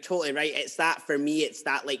you're totally right. It's that, for me, it's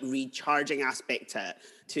that like recharging aspect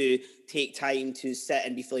to take time to sit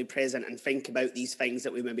and be fully present and think about these things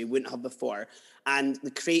that we maybe wouldn't have before. And the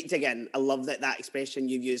crate digging, I love that expression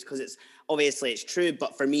you've used, because it's obviously it's true,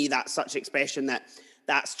 but for me, that's such expression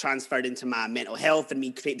that's transferred into my mental health and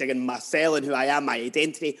me crate digging myself and who I am, my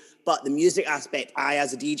identity. But the music aspect, I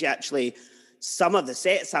as a DJ, actually, some of the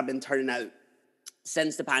sets have been turning out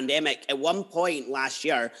since the pandemic. At one point last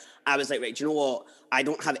year, I was like, right, do you know what? I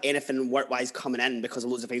don't have anything work-wise coming in because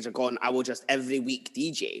loads of things are gone. I will just every week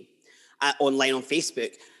DJ online on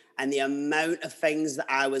Facebook. And the amount of things that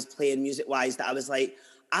I was playing music-wise that I was like,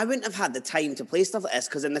 I wouldn't have had the time to play stuff like this,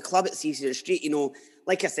 because in the club at CC Street, you know,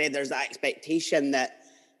 like I said, there's that expectation that,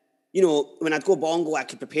 you know, when I'd go bongo, I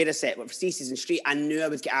could prepare a set, but for CC's and Street, I knew I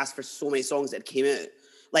would get asked for so many songs that came out.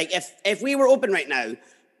 Like, if we were open right now,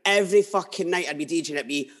 every fucking night I'd be DJing, it'd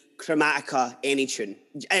be Chromatica, any tune.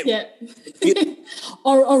 Yeah.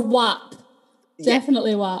 or WAP.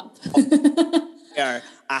 Definitely WAP. Where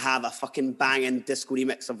I have a fucking banging disco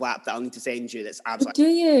remix of WAP that I'll need to send you. That's absolutely Do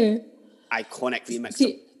you? iconic remix.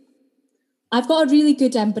 See, I've got a really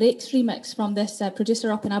good Breaks remix from this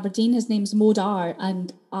producer up in Aberdeen. His name's Modar,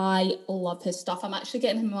 and I love his stuff. I'm actually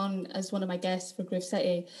getting him on as one of my guests for Groove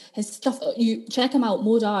City. His stuff, you check him out,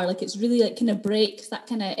 Modar. Like, it's really like kind of breaks, that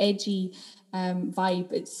kind of edgy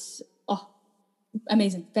vibe. It's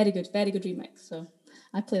amazing. Very good remix. So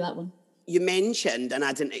I play that one. You mentioned, and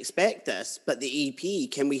I didn't expect this, but the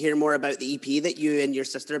EP. Can we hear more about the EP that you and your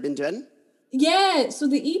sister have been doing? Yeah, so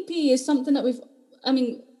the EP is something that we've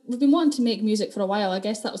been wanting to make music for a while. I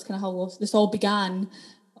guess that was kind of how this all began,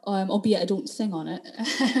 albeit I don't sing on it.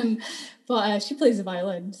 But she plays the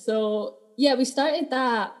violin. So, yeah, we started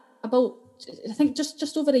that about, I think,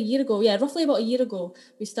 just over a year ago. Yeah, roughly about a year ago,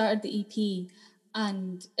 we started the EP.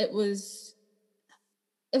 And it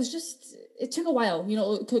took a while,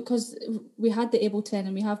 because we had the Ableton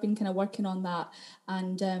and we have been kind of working on that.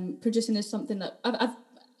 And producing is something that I've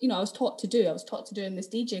I was taught to do. I was taught to do in this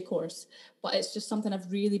DJ course, but it's just something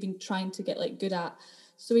I've really been trying to get good at.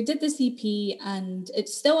 So we did this EP and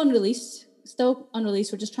it's still unreleased.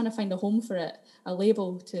 We're just trying to find a home for it, a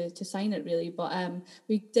label to sign it really. But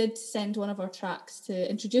we did send one of our tracks to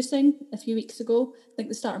Introducing a few weeks ago. I think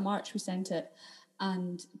the start of March we sent it.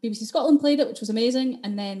 And BBC Scotland played it, which was amazing.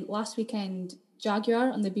 And then last weekend,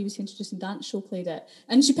 Jaguar on the BBC Introducing Dance show played it,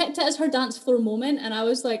 and she picked it as her dance floor moment. And I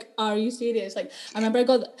was like, "Are you serious?" Like, I remember I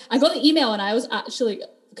got the email, and I was actually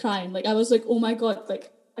crying. Like, I was like, "Oh my god!"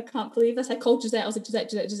 Like, I can't believe this. I called Gisette. I was like,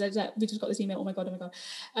 Gisette, we just got this email. Oh my god.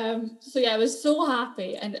 So yeah, I was so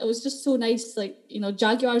happy, and it was just so nice. Like,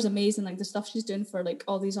 Jaguar is amazing. Like, the stuff she's doing for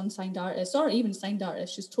all these unsigned artists, or even signed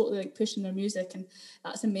artists, she's totally pushing their music, and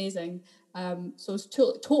that's amazing. So I was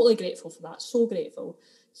totally grateful for that. So grateful.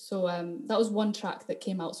 So that was one track that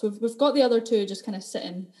came out. So we've got the other two just kind of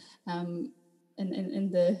sitting in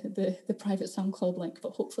the private SoundCloud link,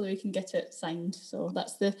 but hopefully we can get it signed. So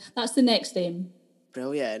that's the next aim.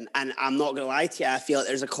 Brilliant. And I'm not going to lie to you, I feel like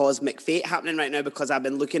there's a cosmic fate happening right now because I've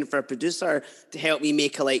been looking for a producer to help me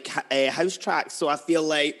make a house track. So I feel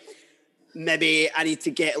like maybe I need to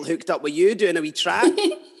get hooked up with you doing a wee track.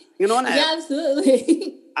 You know what? Yeah,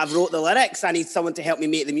 absolutely. I've wrote the lyrics. I need someone to help me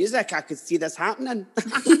make the music. I could see this happening.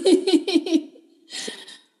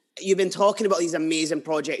 You've been talking about these amazing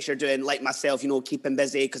projects you're doing, like myself, keeping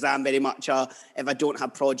busy, because I'm very much if I don't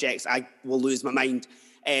have projects, I will lose my mind.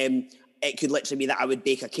 It could literally be that I would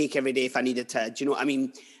bake a cake every day if I needed to. Do you know what I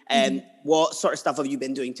mean? What sort of stuff have you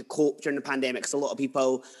been doing to cope during the pandemic? Because a lot of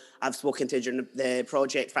people I've spoken to during the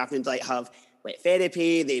project for Afternoon Delight have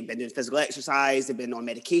therapy, they've been doing physical exercise, they've been on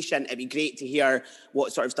medication. It'd be great to hear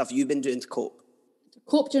what sort of stuff you've been doing to cope.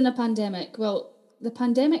 Cope during the pandemic? Well, the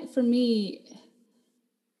pandemic for me,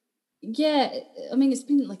 yeah, I mean, it's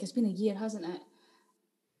been a year, hasn't it?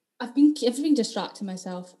 I've been distracting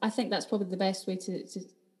myself. I think that's probably the best way to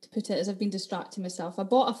put it, is I've been distracting myself. I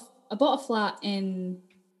bought a flat in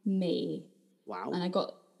May. Wow. And I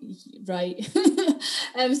got right.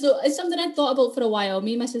 So it's something I'd thought about for a while.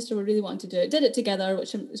 Me and my sister were really wanting to do it. Did it together,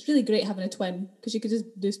 which it's really great having a twin, because you could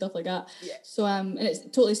just do stuff like that. Yeah. So and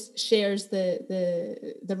it totally shares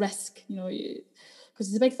the risk, because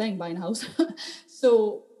it's a big thing buying a house.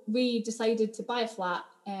 So we decided to buy a flat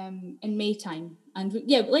in May time. And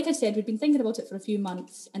like I said, we'd been thinking about it for a few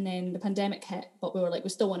months, and then the pandemic hit, but we were like, we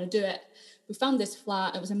still want to do it. We found this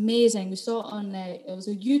flat. It was amazing. We saw it on it was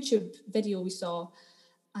a YouTube video we saw,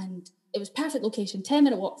 and it was perfect location,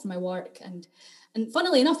 10-minute walk from my work. And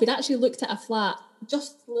funnily enough, we'd actually looked at a flat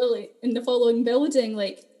just literally in the following building,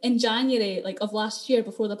 in January, of last year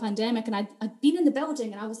before the pandemic. And I'd been in the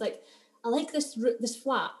building, and I was like, I like this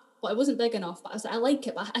flat, but it wasn't big enough. But I was like, I like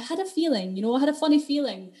it. But I had a feeling, I had a funny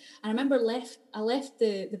feeling. And I remember I left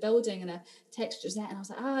the building, and I texted Gisette, and I was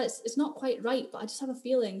like, it's not quite right, but I just have a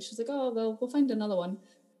feeling. She was like, oh, well, we'll find another one.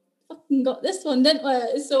 Fucking got this one, didn't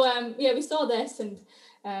we? So we saw this, and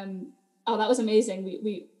that was amazing.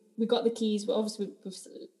 We got the keys. We obviously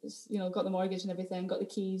we've got the mortgage and everything, got the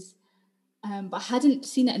keys. But I hadn't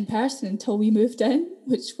seen it in person until we moved in,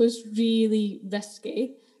 which was really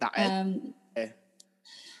risky. That is.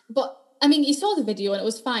 But I mean, you saw the video and it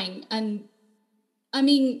was fine. And I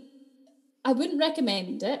mean, I wouldn't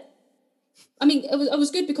recommend it. I mean, it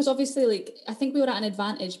was good because obviously, I think we were at an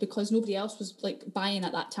advantage because nobody else was buying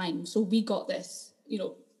at that time. So we got this,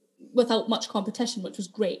 without much competition, which was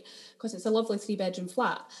great because it's a lovely 3-bedroom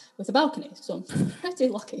flat with a balcony. So I'm pretty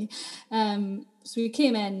lucky. So we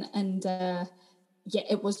came in, and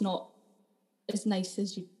it was not as nice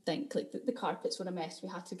as you'd think. Like the carpets were a mess. We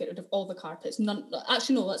had to get rid of all the carpets.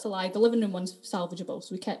 Actually, no, that's a lie. The living room one's salvageable,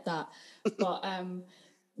 so we kept that. But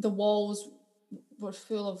the walls were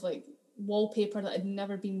full of like wallpaper that had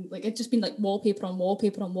never been like, it'd just been like wallpaper on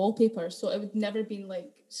wallpaper on wallpaper. So it would never been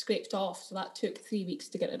like scraped off. So that took 3 weeks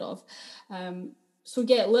to get rid of. So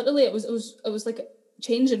yeah, literally it was like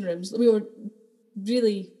changing rooms. We were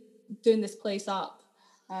really doing this place up.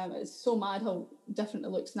 It's so mad how different it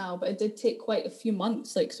looks now, but it did take quite a few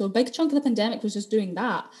months. Like, so a big chunk of the pandemic was just doing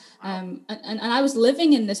that. Wow. And I was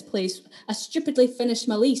living in this place. I stupidly finished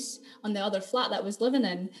my lease on the other flat that I was living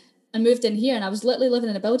in and moved in here. And I was literally living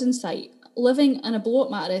in a building site, living in a blow-up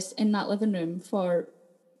mattress in that living room for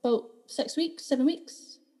about 6 weeks, 7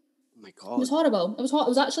 weeks. Oh my God. It was horrible. It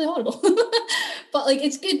was actually horrible. But like,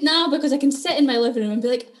 it's good now because I can sit in my living room and be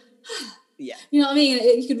like, yeah, you know what I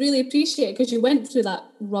mean? You could really appreciate it because you went through that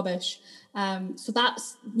rubbish. So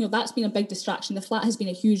that's been a big distraction. The flat has been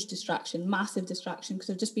a huge distraction, massive distraction, because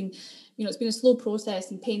I've just been, it's been a slow process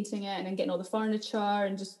and painting it and then getting all the furniture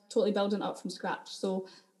and just totally building it up from scratch. So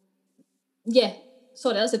yeah,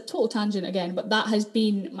 sorry, that's a total tangent again, but that has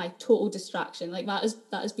been my total distraction. Like that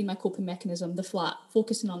has been my coping mechanism, the flat,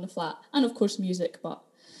 focusing on the flat, and of course music, but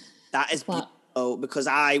that is beautiful, because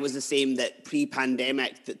I was the same, that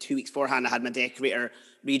pre-pandemic, that 2 weeks beforehand I had my decorator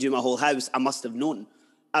redo my whole house. I must have known.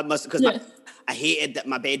 Because I hated that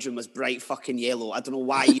my bedroom was bright fucking yellow. I don't know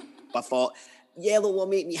why. I thought yellow will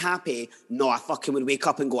make me happy. No, I fucking would wake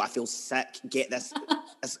up and go, I feel sick. Get this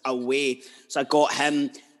away. So I got him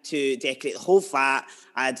to decorate the whole flat.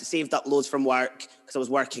 I had saved up loads from work because I was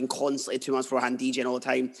working constantly 2 months beforehand, DJing all the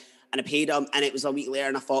time. And I paid him, and it was a week later,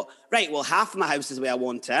 and I thought, right, well, half of my house is the way I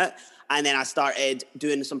want it. And then I started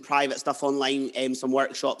doing some private stuff online, some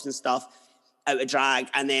workshops and stuff out of drag.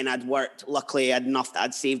 And then I'd worked, luckily I had enough that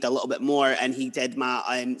I'd saved a little bit more, and he did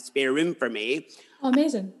my spare room for me. Oh,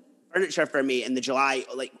 amazing. Furniture for me in the July,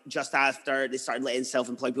 like just after they started letting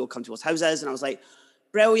self-employed people come to us houses. And I was like,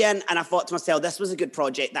 brilliant. And I thought to myself, this was a good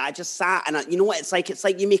project that I just sat, and you know what it's like? It's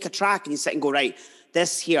like you make a track and you sit and go, right,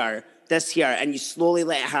 this here, and you slowly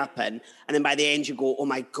let it happen. And then by the end you go, oh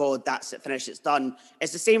my God, that's it, finished, it's done.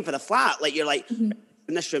 It's the same for the flat. Like you're like, in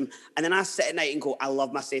this room. And then I sit at night and go, I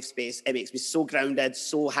love my safe space. It makes me so grounded,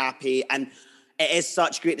 so happy. And it is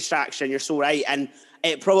such great distraction. You're so right. And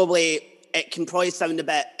it can probably sound a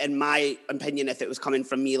bit, in my opinion, if it was coming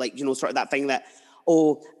from me, like, sort of that thing that,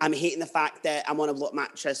 oh, I'm hating the fact that I'm on a block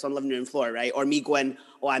mattress on the living room floor, right? Or me going,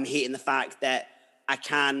 oh, I'm hating the fact that I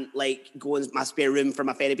can go in my spare room for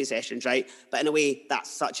my therapy sessions, right? But in a way, that's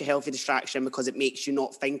such a healthy distraction because it makes you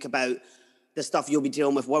not think about the stuff you'll be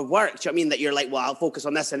dealing with work. Do you know what I mean? That you're like, well, I'll focus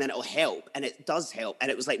on this and then it'll help. And it does help. And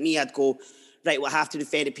it was like me, I'd go, right, well, I have to do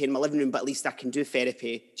therapy in my living room, but at least I can do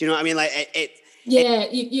therapy. Do you know what I mean? Like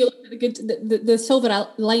you look at the silver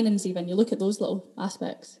linings even. You look at those little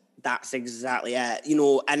aspects. That's exactly it.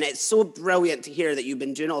 And it's so brilliant to hear that you've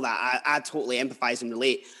been doing all that. I totally empathize and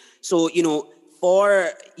relate. So, for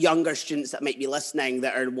younger students that might be listening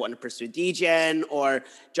that are wanting to pursue DJing or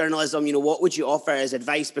journalism, what would you offer as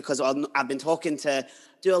advice? Because I've been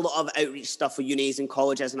do a lot of outreach stuff with unis and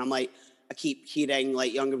colleges, and I keep hearing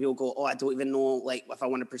younger people go, oh, I don't even know if I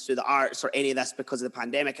want to pursue the arts or any of this because of the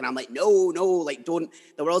pandemic. And I'm like, no, don't,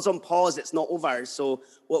 the world's on pause. It's not over. So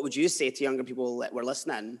what would you say to younger people that were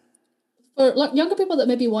listening? For younger people that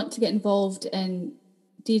maybe want to get involved in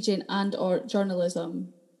DJing and or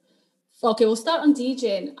journalism, okay, we'll start on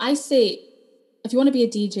DJing. I say, if you want to be a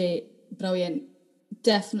DJ, brilliant,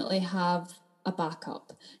 definitely have a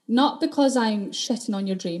backup. Not because I'm shitting on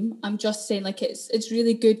your dream. I'm just saying it's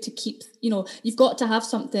really good to keep, you've got to have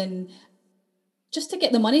something just to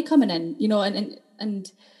get the money coming in,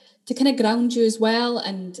 and to kind of ground you as well.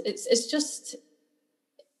 And it's just,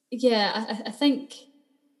 yeah, I think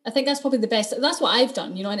that's probably the best. That's what I've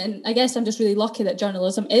done, and I guess I'm just really lucky that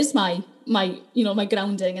journalism is my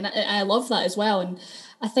grounding, and I love that as well. And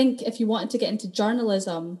I think if you wanted to get into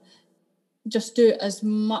journalism, just do as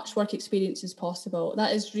much work experience as possible.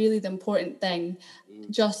 That is really the important thing.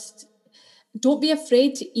 Just don't be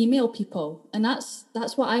afraid to email people, and that's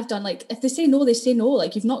what I've done. If they say no, they say no.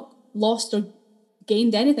 You've not lost or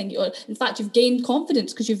gained anything, or in fact you've gained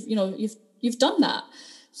confidence because you've done that.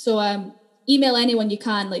 So email anyone you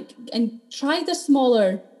can, and try the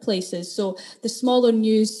smaller places. So the smaller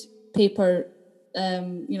newspaper,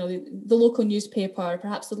 the local newspaper,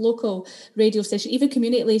 perhaps the local radio station, even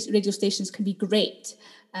community radio stations can be great,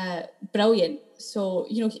 brilliant. So,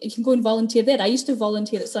 you can go and volunteer there. I used to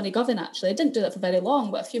volunteer at Sunnygovan, actually. I didn't do that for very long,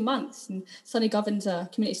 but a few months. And Sunnygovan's a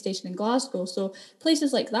community station in Glasgow. So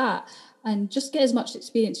places like that, and just get as much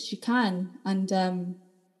experience as you can. And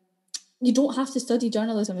you don't have to study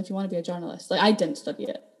journalism if you want to be a journalist. Like, I didn't study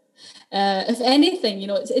it. If anything, you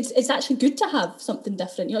know, it's actually good to have something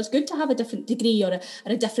different. You know, it's good to have a different degree or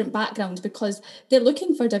a different background, because they're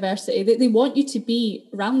looking for diversity. They want you to be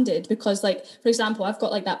rounded, because, like, for example, I've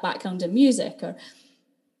got like that background in music, or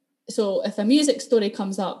so if a music story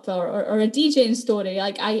comes up, or a DJing story,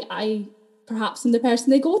 like I perhaps am the person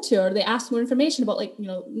they go to, or they ask more information about, like, you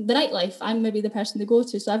know, the nightlife. I'm maybe the person they go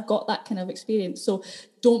to. So I've got that kind of experience. So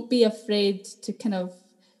don't be afraid to kind of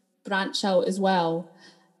branch out as well.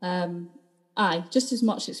 Just as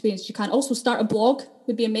much experience as you can. Also, start a blog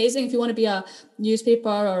would be amazing if you want to be a newspaper,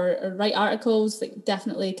 or write articles. Like,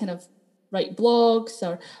 definitely kind of write blogs,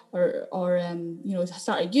 or you know,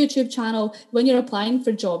 start a YouTube channel. When you're applying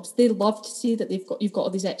for jobs, they love to see that you've got all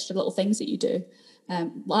these extra little things that you do.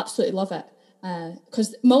 Absolutely love it,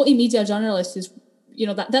 because multimedia journalist is, you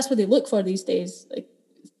know, that's what they look for these days. Like,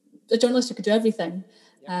 a journalist who could do everything.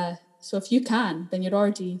 Yeah. So if you can, then you're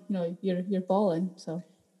already, you know, you're balling. So.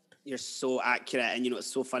 You're so accurate. And, you know,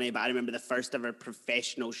 it's so funny, but I remember the first ever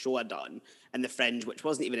professional show I done in the Fringe, which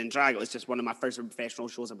wasn't even in drag, it was just one of my first ever professional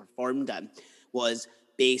shows I performed in, was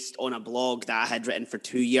based on a blog that I had written for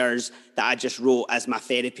 2 years, that I just wrote as my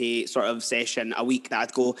therapy sort of session a week, that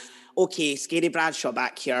I'd go, okay, Scary Bradshaw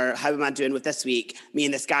back here, how am I doing with this week? Me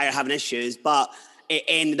and this guy are having issues, but it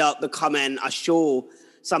ended up becoming a show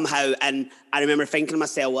somehow. And I remember thinking to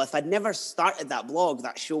myself, well, if I'd never started that blog,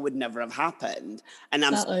 that show would never have happened. And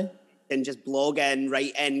and just blogging,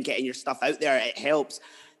 writing, getting your stuff out there, it helps.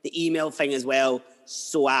 The email thing as well,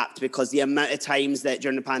 so apt, because the amount of times that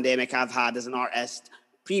during the pandemic I've had as an artist,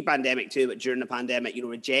 pre-pandemic too, but during the pandemic, you know,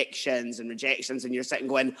 rejections, and you're sitting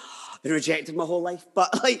going, I've been rejected my whole life.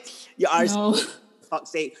 But like, you are,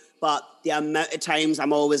 fuck's sake. But the amount of times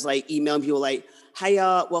I'm always like emailing people like,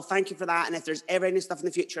 hiya, well, thank you for that. And if there's ever any stuff in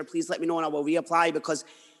the future, please let me know and I will reapply, because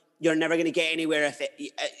you're never going to get anywhere if it,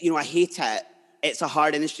 you know, I hate it. It's a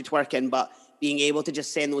hard industry to work in, but being able to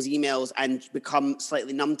just send those emails and become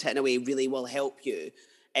slightly numb to it in a way really will help you.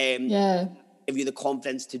 Give you the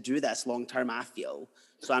confidence to do this long term, I feel.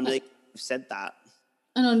 So I'm really glad you've said that.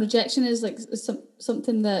 And rejection is like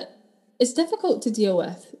something that is difficult to deal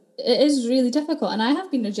with. It is really difficult. And I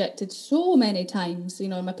have been rejected so many times, you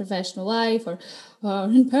know, in my professional life or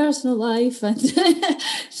in personal life. And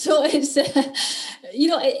so it's, you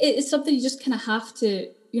know, it's something you just kind of have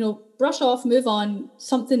to, you know, brush off, move on.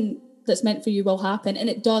 Something that's meant for you will happen. And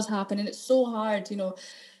it does happen. And it's so hard, you know,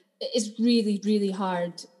 it's really, really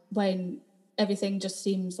hard when everything just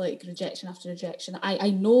seems like rejection after rejection.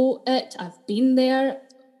 I know it, I've been there,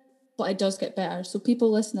 but it does get better. So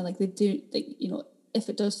people listening, like, they do, like, you know, if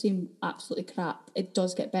it does seem absolutely crap, it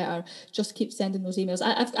does get better. Just keep sending those emails.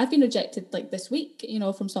 I've been rejected like this week, you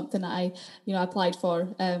know, from something that I, you know, applied for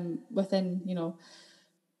within, you know,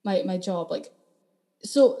 my job. Like,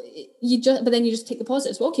 so but then you just take the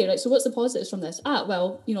positives. Well, okay, right, so what's the positives from this?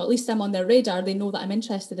 Well, you know, at least I'm on their radar. They know that I'm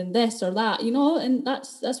interested in this or that, you know, and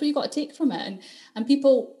that's what you got to take from it. And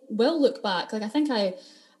people will look back. Like, I think I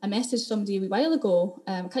messaged somebody a while ago.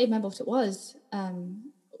 I can't even remember what it was.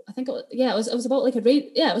 I think it was about like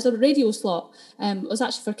it was a radio slot. It was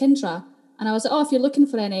actually for Kintra. And I was like, oh, if you're looking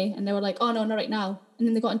for any, and they were like, oh no, not right now. And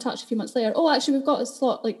then they got in touch a few months later. Oh, actually, we've got a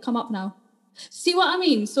slot like come up now. See what I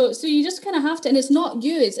mean? So you just kind of have to, and it's not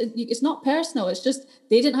you, it's not personal. It's just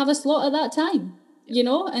they didn't have a slot at that time, you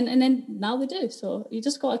know, and then now they do. So you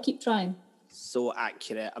just got to keep trying. So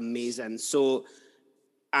accurate, amazing. So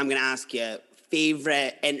I'm going to ask you,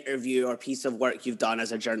 favorite interview or piece of work you've done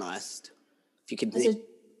as a journalist, if you could.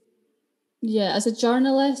 As a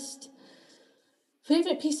journalist,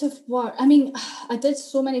 favorite piece of work. I mean, I did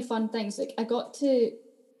so many fun things. Like, I got to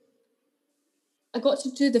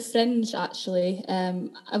do the Fringe, actually.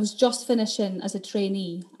 I was just finishing as a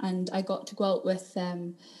trainee, and I got to go out with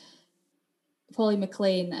Polly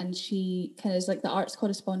McLean, and she kind of is like the arts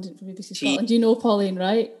correspondent for BBC Scotland. You know Pauline,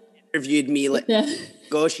 right? Interviewed me like,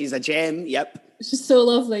 go, she's a gem, yep. She's so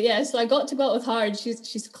lovely, yeah. So I got to go out with her, and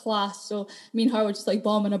she's class. So me and her were just like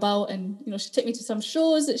bombing about, and you know, she took me to some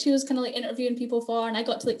shows that she was kind of like interviewing people for, and I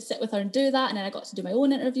got to like sit with her and do that, and then I got to do my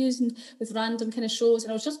own interviews and with random kind of shows, and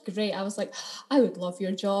it was just great. I was like, I would love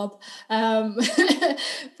your job,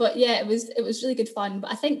 but yeah, it was really good fun.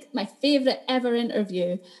 But I think my favorite ever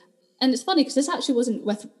interview, and it's funny because this actually wasn't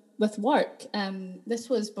with work. This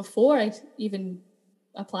was before I even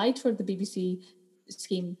applied for the BBC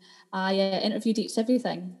scheme. I interviewed Eats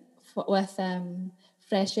Everything with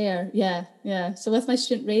Fresh Air. Yeah. So with my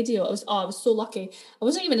student radio, I was so lucky. I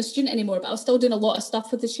wasn't even a student anymore, but I was still doing a lot of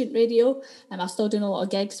stuff with the student radio, and I was still doing a lot of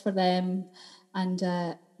gigs for them.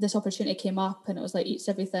 and this opportunity came up, and it was like Eats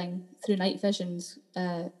Everything through Night Visions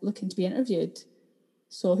looking to be interviewed.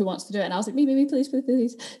 So who wants to do it? And I was like, me, please, please,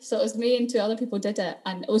 please. So it was me and 2 other people did it,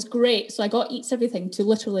 and it was great. So I got Eats Everything to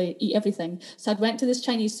literally eat everything. So I went to this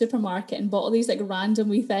Chinese supermarket and bought all these like random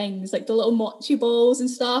wee things, like the little mochi balls and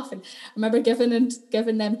stuff. And I remember giving them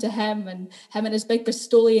to him, and him and his big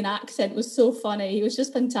Bristolian accent was so funny. He was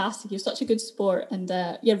just fantastic. He was such a good sport, and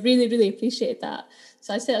really, really appreciated that.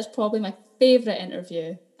 So I'd say that's probably my favourite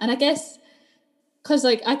interview. And I guess, because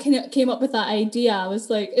like I came up with that idea, I was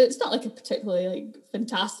like, it's not like a particularly like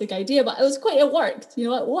fantastic idea, but it worked,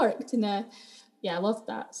 it worked. And I loved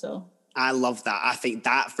that. So I love that. I think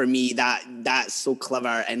that for me, that's so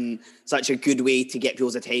clever and such a good way to get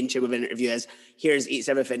people's attention with an interview is, here's Eats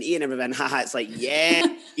Everything, eating everything. Haha, it's like, yeah.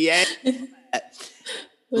 It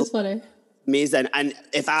was funny. Amazing. And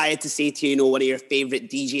if I had to say to you, one of your favourite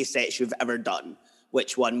DJ sets you've ever done,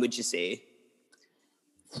 which one would you say?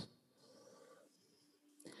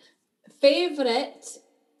 Favourite?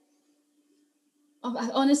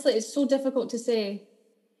 Honestly, it's so difficult to say.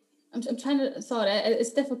 I'm trying to, sorry,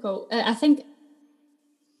 it's difficult. I think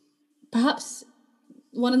perhaps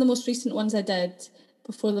one of the most recent ones I did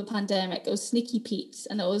before the pandemic, it was Sneaky Pete's,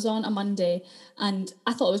 and it was on a Monday, and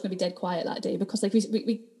I thought it was going to be dead quiet that day because like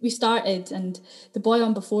we started, and the boy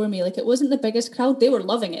on before me, like it wasn't the biggest crowd. They were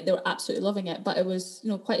loving it. They were absolutely loving it, but it was,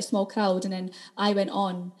 quite a small crowd, and then I went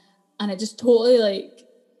on, and it just totally like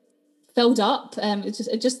filled up. It's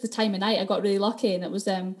just the time of night. I got really lucky, and it was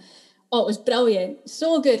it was brilliant,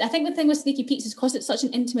 so good. I think the thing with Sneaky Pete's is because it's such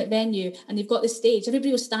an intimate venue, and they've got the stage.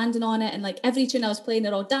 Everybody was standing on it, and like every tune I was playing,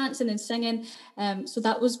 they're all dancing and singing. So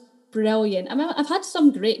that was brilliant. I mean, I've had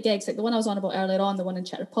some great gigs, like the one I was on about earlier on, the one in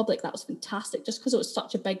Czech Republic. That was fantastic, just because it was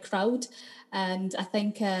such a big crowd. And I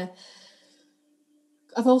think I've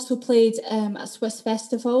also played at Swiss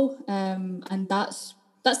Festival, and that's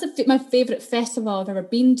my favourite festival I've ever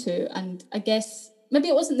been to. And I guess maybe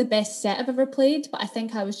it wasn't the best set I've ever played, but I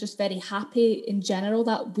think I was just very happy in general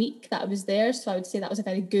that week that I was there. So I would say that was a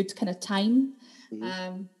very good kind of time.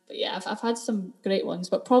 Mm-hmm. But yeah, I've had some great ones,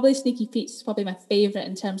 but probably Sneaky Pete's is probably my favourite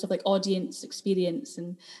in terms of like audience experience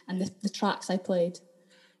and the tracks I played.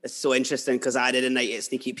 It's so interesting because I did a night at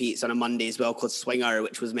Sneaky Pete's on a Monday as well called Swinger,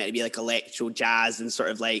 which was meant to be like electro jazz and sort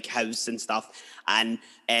of like house and stuff. And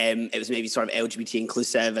it was maybe sort of LGBT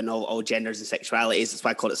inclusive and all genders and sexualities. That's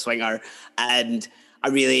why I called it Swinger. And I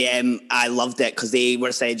really, I loved it because they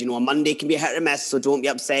were said, a Monday can be a hit or miss, so don't be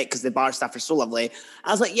upset because the bar staff are so lovely. I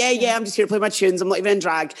was like, yeah, I'm just here to play my tunes. I'm not even in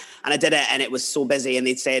drag. And I did it, and it was so busy. And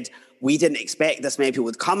they'd said, we didn't expect this many people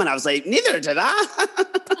would come. And I was like, neither did I.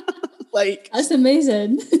 Like, that's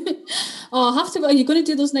amazing. I'll have to. Are you going to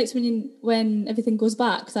do those nights when everything goes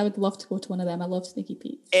back? Because I would love to go to one of them. I love Sneaky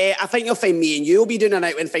Pete's. I think you'll find me and you'll be doing a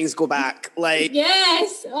night when things go back. Like,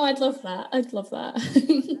 yes. Oh, I'd love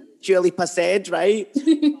that. Dua Lipa said, right?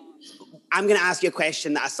 I'm going to ask you a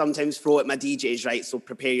question that I sometimes throw at my DJs, right? So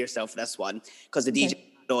prepare yourself for this one because the DJ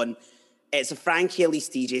on. It's a Frankie Elyse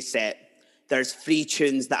DJ set. There's 3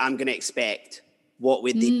 tunes that I'm going to expect. What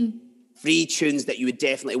would they? 3 tunes that you would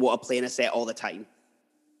definitely want to play in a set all the time.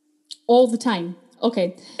 All the time.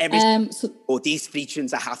 Okay. These 3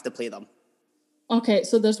 tunes, I have to play them. Okay,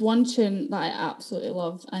 so there's one tune that I absolutely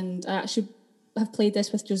love, and I actually have played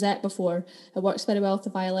this with Josette before. It works very well with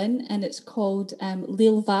the violin, and it's called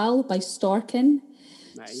Lil Val by Storkin.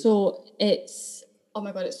 Nice. So it's, oh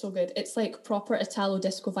my God, it's so good. It's like proper Italo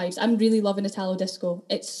disco vibes. I'm really loving Italo disco.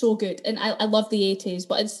 It's so good. And I love the 80s,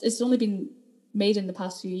 but it's only been made in the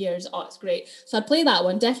past few years. Oh, it's great. So I'd play that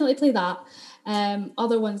one, definitely play that.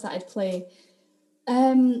 Other ones that I'd play,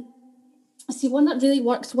 see, one that really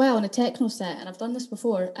works well in a techno set, and I've done this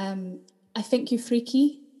before, I Think You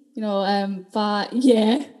Freaky, but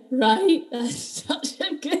yeah, right, that's such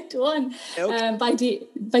a good one. Okay. By D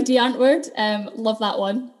Antwoord. Love that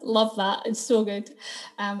one, love that, it's so good.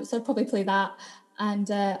 So I'd probably play that. And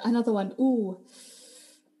another one,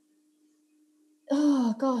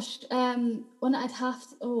 oh gosh, one I'd have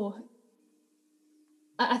to,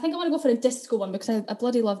 I think I want to go for a disco one because I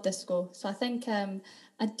bloody love disco. So I think a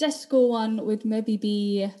disco one would maybe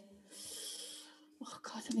be, oh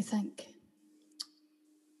God, let me think.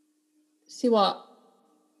 See what?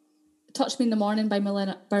 Touch Me in the Morning by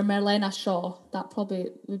Marlena Shaw. That probably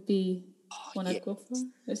would be one I'd go for.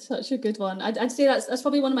 It's such a good one. I'd say that's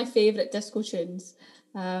probably one of my favourite disco tunes.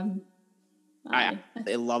 I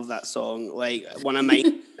love that song. Like one of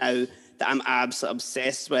mine now that I'm absolutely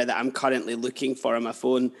obsessed with, that I'm currently looking for on my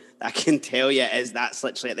phone, that I can tell you is that's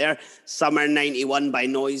literally it there. Summer 91 by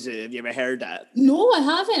Noizu. Have you ever heard it? No, I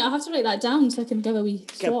haven't. I have to write that down so I can give a wee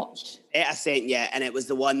swatch. I sent you, and it was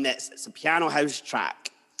the one it's a piano house track.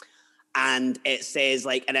 And it says,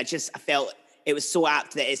 like, and I felt it was so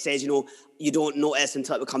apt that it says, you know, you don't notice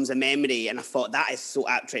until it becomes a memory. And I thought that is so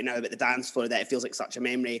apt right now about the dance floor that it feels like such a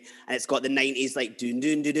memory. And it's got the 90s, like, dun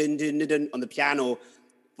dun dun dun dun dun dun on the piano.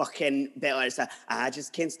 Fucking better. It's like, I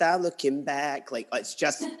just can't stop looking back. Like,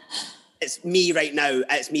 it's me right now.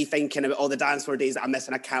 It's me thinking about all the dance floor days that I'm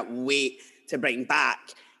missing. I can't wait to bring back.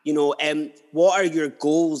 You know, what are your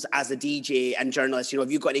goals as a DJ and journalist? You know,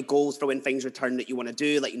 have you got any goals for when things return that you want to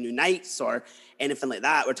do, like new nights or anything like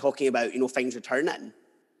that? We're talking about, you know, things returning.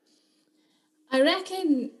 I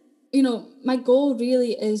reckon, you know, my goal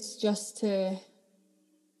really is just to,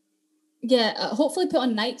 hopefully put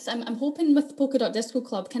on nights. I'm hoping with the Polka Dot Disco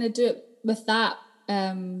Club, kind of do it with that.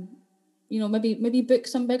 You know, maybe book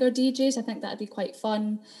some bigger DJs. I think that'd be quite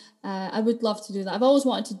fun. I would love to do that. I've always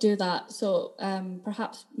wanted to do that. So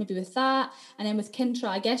perhaps maybe with that. And then with Kintra,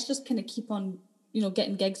 I guess just kind of keep on, you know,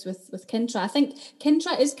 getting gigs with Kintra. I think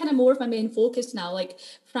Kintra is kind of more of my main focus now. Like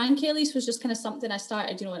Frankie Elyse was just kind of something I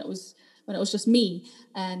started, you know, when it was just me.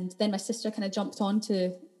 And then my sister kind of jumped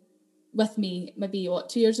onto with me maybe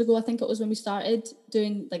 2 years ago, I think it was, when we started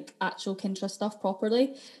doing like actual Kintra stuff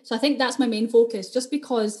properly. So I think that's my main focus, just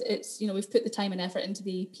because it's, you know, we've put the time and effort into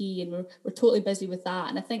the EP and we're totally busy with that.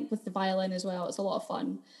 And I think with the violin as well, it's a lot of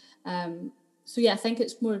fun. So yeah, I think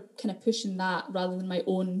it's more kind of pushing that rather than my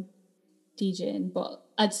own DJing, but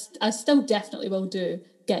I still definitely will do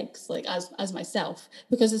gigs like as myself,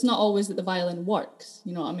 because it's not always that the violin works,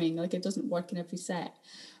 you know what I mean? Like it doesn't work in every set.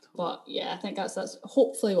 But yeah, I think that's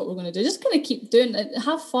hopefully what we're going to do. Just kind of keep doing it,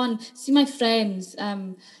 have fun, see my friends,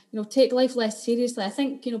 you know, take life less seriously. I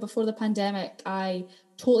think, you know, before the pandemic, I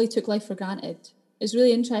totally took life for granted. It's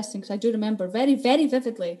really interesting because I do remember very, very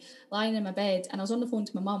vividly lying in my bed and I was on the phone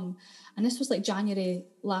to my mum, and this was like January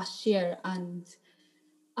last year, and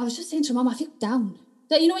I was just saying to her, Mum, I feel down.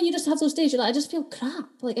 That, you know, when you just have those days, you're like, I just feel crap.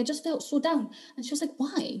 Like, I just felt so down. And she was like,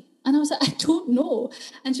 why? And I was like, I don't know.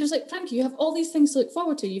 And she was like, Frankie, you have all these things to look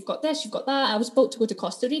forward to. You've got this, you've got that. I was about to go to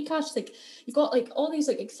Costa Rica. She's like, you've got like all these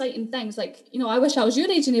like exciting things. Like, you know, I wish I was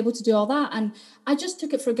your age and able to do all that. And I just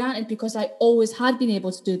took it for granted because I always had been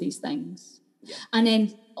able to do these things. Yeah.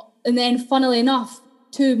 And then funnily enough,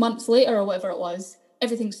 2 months later or whatever it was,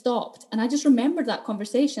 everything stopped. And I just remembered that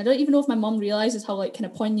conversation. I don't even know if my mum realizes how like kind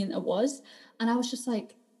of poignant it was. And I was just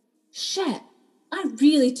like, shit, I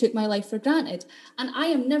really took my life for granted. And I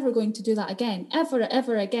am never going to do that again, ever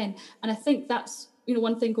again. And I think that's, you know,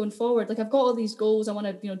 one thing going forward. Like I've got all these goals. I want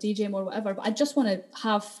to, you know, DJ more, whatever, but I just want to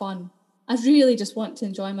have fun. I really just want to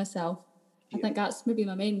enjoy myself. Yeah. I think that's maybe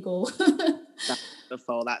my main goal. That's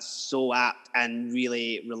wonderful. That's so apt and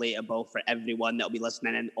really relatable for everyone that'll be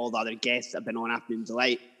listening and all the other guests that have been on Afternoon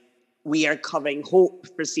Deelight. We are covering Hope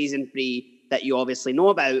for season 3 that you obviously know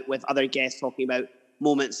about, with other guests talking about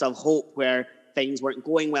moments of hope where things weren't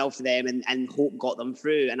going well for them and hope got them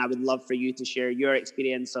through. And I would love for you to share your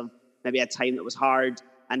experience of maybe a time that was hard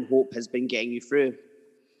and hope has been getting you through.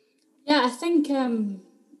 Yeah, I think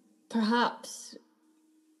perhaps,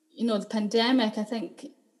 you know, the pandemic, I think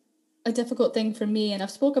a difficult thing for me, and I've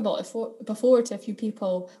spoke about it before to a few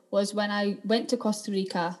people, was when I went to Costa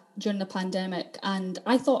Rica during the pandemic, and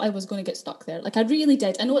I thought I was going to get stuck there. Like I really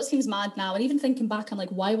did. I know it seems mad now, and even thinking back, I'm like,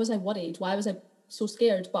 why was I worried? Why was I so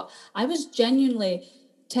scared? But I was genuinely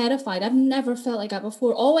terrified. I've never felt like that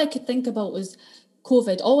before. All I could think about was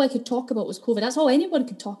COVID. All I could talk about was COVID. That's all anyone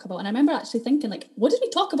could talk about. And I remember actually thinking, like, what did we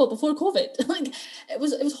talk about before COVID? Like, it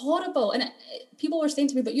was horrible. And people were saying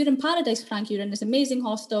to me, but you're in paradise, Frank. You're in this amazing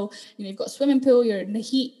hostel. You know, you've got a swimming pool. You're in the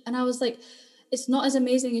heat. And I was like, it's not as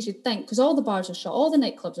amazing as you'd think, because all the bars are shut, all the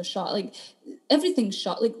nightclubs are shut, like everything's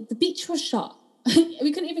shut. Like the beach was shut.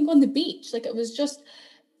 We couldn't even go on the beach. Like it was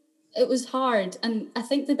hard. And I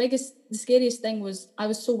think the scariest thing was I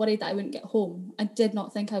was so worried that I wouldn't get home. I did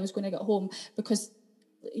not think I was going to get home because,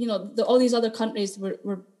 you know, all these other countries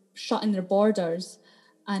were shutting their borders.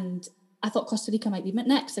 And I thought Costa Rica might be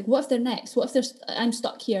next. Like, what if they're next? What if I'm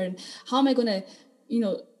stuck here? And how am I going to, you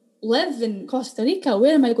know, live in Costa Rica?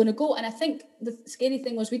 Where am I going to go? And I think the scary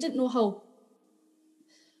thing was we didn't know how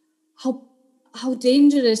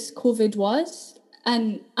dangerous COVID was.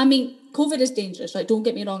 And I mean, COVID is dangerous, right? Don't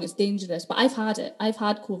get me wrong, it's dangerous. But I've had it. I've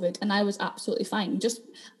had COVID, and I was absolutely fine. It's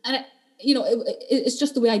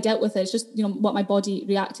just the way I dealt with it. It's just, you know, what my body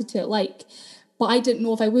reacted to it like. But I didn't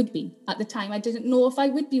know if I would be at the time. I didn't know if I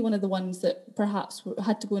would be one of the ones that perhaps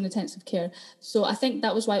had to go in intensive care. So I think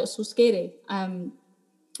that was why it was so scary. And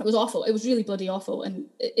It was awful. It was really bloody awful. And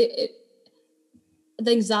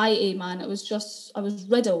the anxiety, man, I was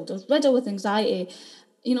riddled. I was riddled with anxiety.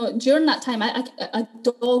 You know, during that time, a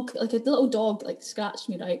dog, like a little dog, like scratched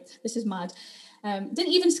me, right? This is mad.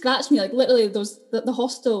 Didn't even scratch me, like literally the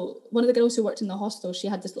hostel, one of the girls who worked in the hostel, she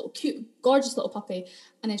had this little cute, gorgeous little puppy.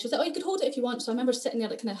 And then she was like, oh, you could hold it if you want. So I remember sitting there,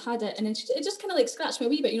 like kind of had it. And then it just kind of like scratched me a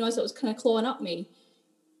wee bit, you know, as it was kind of clawing up me.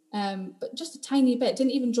 But just a tiny bit,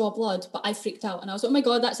 didn't even draw blood, but I freaked out and I was like, oh my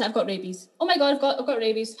God, that's it, I've got rabies. Oh my God, I've got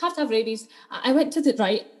rabies, have to have rabies. I went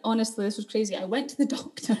to honestly, this was crazy. I went to the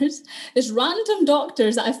doctors, this random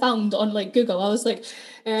doctors that I found on like Google. I was like,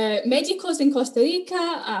 Medicos in Costa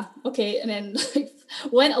Rica, okay. And then like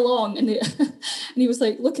went along and he was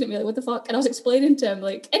like looking at me like, what the fuck? And I was explaining to him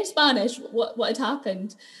like in Spanish what had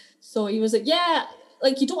happened. So he was like, yeah,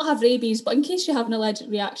 like you don't have rabies, but in case you have an allergic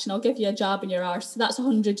reaction, I'll give you a jab in your arse. So that's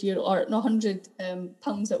 £100 or no,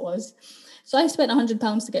 £100 it was. So I spent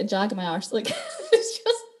 £100 to get a jag in my arse. Like it's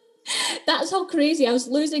just, that's how crazy. I was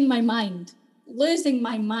losing my mind.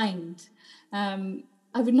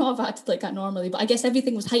 I would not have acted like that normally, but I guess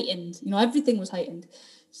everything was heightened. You know, everything was heightened.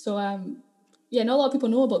 So yeah, not a lot of people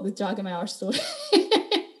know about the jag in my arse story.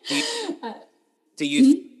 Do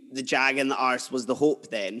you the jag in the arse was the hope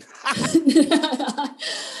then?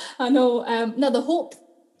 I know. No, the hope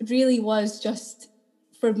really was just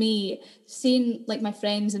for me seeing like my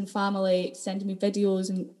friends and family sending me videos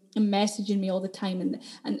and messaging me all the time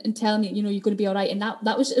and telling me, you know, you're going to be all right. And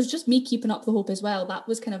it was just me keeping up the hope as well. That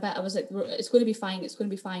was kind of it. I was like, it's going to be fine. It's going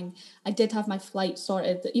to be fine. I did have my flight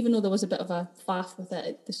sorted, even though there was a bit of a faff with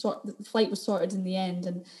it. The flight was sorted in the end,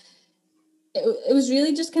 and it was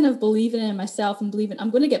really just kind of believing in myself and believing I'm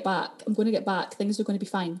going to get back. Things are going to be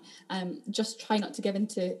fine. Just try not to give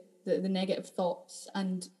into the negative thoughts.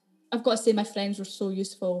 And I've got to say, my friends were so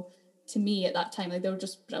useful to me at that time. Like they were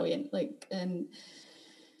just brilliant. Like, and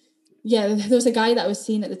yeah, there was a guy that I was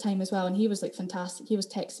seeing at the time as well, and he was like fantastic. He was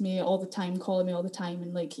texting me all the time, calling me all the time,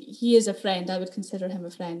 and like he is a friend. I would consider him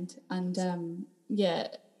a friend. And yeah,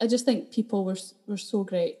 I just think people were so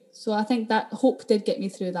great. So I think that hope did get me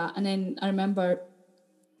through that. And then I remember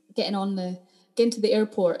getting to the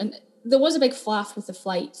airport, and there was a big flaff with the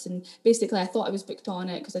flights. And basically I thought I was booked on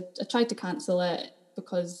it because I tried to cancel it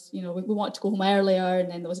because, you know, we wanted to go home earlier, and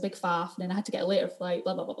then there was a big faff, and then I had to get a later flight,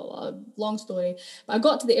 blah, blah, blah, blah, blah. Long story. But I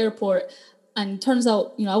got to the airport, and turns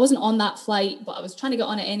out, you know, I wasn't on that flight, but I was trying to get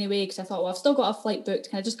on it anyway because I thought, well, I've still got a flight booked.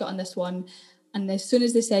 Can I just get on this one? And as soon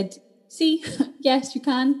as they said, see, yes, you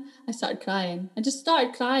can, I started crying. I just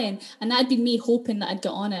started crying. And that'd been me hoping that I'd get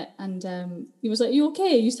on it. And he was like, you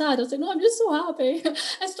okay? You sad? I was like, no, I'm just so happy.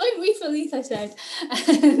 Estoy muy feliz, I said.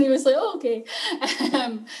 And he was like, oh, okay.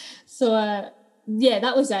 Yeah,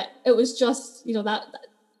 that was it. It was just, you know, that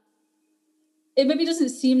it maybe doesn't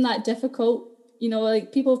seem that difficult. You know,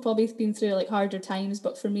 like people have probably been through like harder times,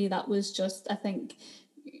 but for me, that was just, I think,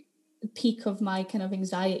 the peak of my kind of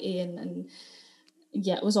anxiety and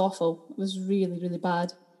yeah, it was awful. It was really, really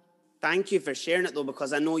bad. Thank you for sharing it though,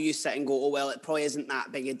 because I know you sit and go, oh, well, it probably isn't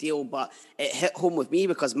that big a deal, but it hit home with me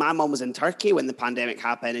because my mum was in Turkey when the pandemic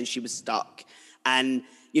happened and she was stuck. And,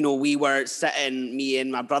 you know, we were sitting, me and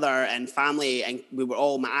my brother and family, and we were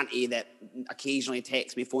all, my auntie that occasionally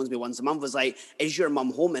texts me, phones me once a month, was like, is your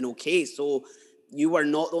mum home and okay? So you were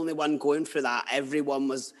not the only one going through that. Everyone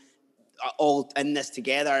was all in this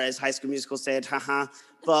together, as High School Musical said, haha.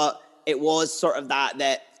 But it was sort of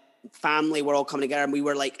that family were all coming together, and we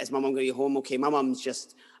were like, is my mum going to be home? Okay, my mum's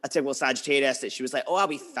just a typical Sagittarius that she was like, oh, I'll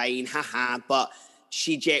be fine, haha. But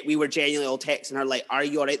we were genuinely all texting her like, are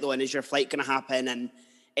you all right though? And is your flight going to happen? And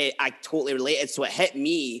I totally related. So it hit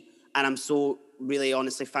me, and I'm so really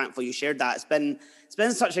honestly thankful you shared that. It's been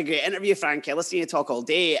such a great interview, Frankie. Listening to you talk all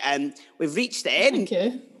day, and we've reached the end. Thank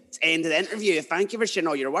you. End of the interview. Thank you for sharing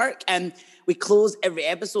all your work. And we close every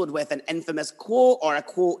episode with an infamous quote or a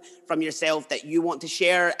quote from yourself that you want to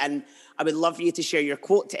share. And I would love for you to share your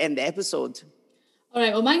quote to end the episode. All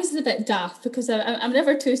right. Well, mine's a bit daft because I'm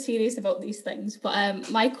never too serious about these things.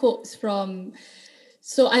 But my quote's from.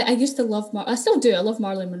 So I used to love I still do. I love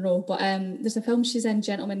Marilyn Monroe. But there's a film she's in,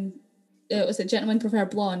 Gentlemen Prefer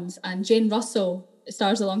Blondes, and Jane Russell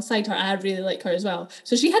stars alongside her, and I really like her as well.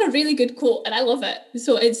 So she had a really good quote, and I love it.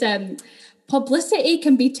 So it's publicity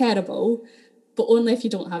can be terrible, but only if you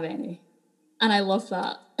don't have any. And I love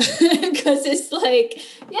that because it's like,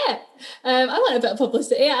 yeah, I want a bit of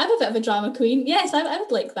publicity. I'm a bit of a drama queen. Yes, I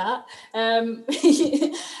would like that. And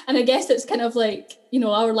I guess it's kind of like, you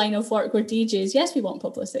know, our line of work, we're DJs. Yes, we want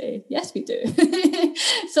publicity. Yes, we do.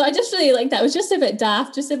 So I just really like that. It was just a bit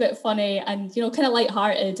daft, just a bit funny, and, you know, kind of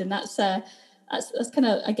lighthearted. And that's kind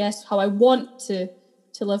of, I guess, how I want to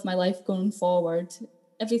live my life going forward.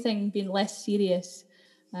 everything being less serious.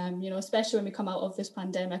 Especially when we come out of this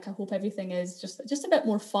pandemic, I hope everything is just a bit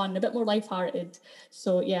more fun, a bit more lighthearted.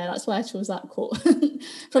 So yeah, that's why I chose that quote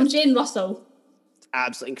from Jane Russell.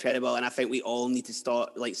 Absolutely incredible, and I think we all need to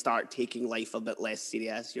start taking life a bit less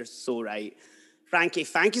serious. You're so right. Frankie,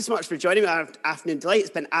 thank you so much for joining me on Afternoon Delight. It's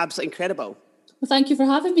been absolutely incredible. Well, thank you for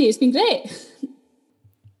having me. It's been great.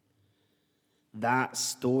 That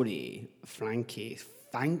story, Frankie,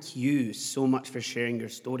 thank you so much for sharing your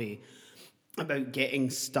story about getting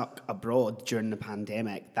stuck abroad during the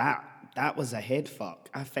pandemic. That was a head fuck.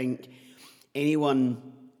 I think anyone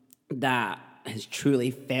that has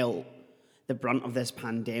truly felt the brunt of this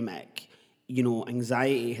pandemic,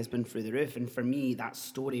 anxiety has been through the roof. And for me, that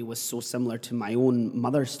story was so similar to my own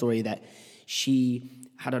mother's story, that she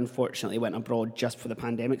had unfortunately went abroad just before the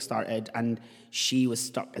pandemic started, and she was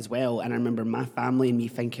stuck as well. And I remember my family and me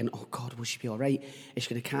thinking, oh God, will she be all right? Is she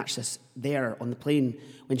going to catch this there on the plane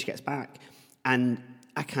when she gets back? And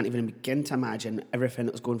I can't even begin to imagine everything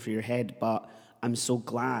that was going through your head, but I'm so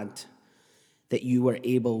glad that you were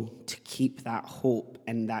able to keep that hope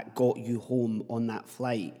and that got you home on that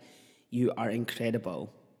flight. You are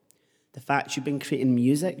incredible. The fact you've been creating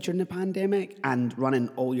music during the pandemic and running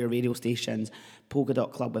all your radio stations, Polka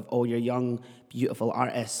Dot Club with all your young, beautiful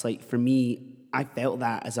artists, like for me, I felt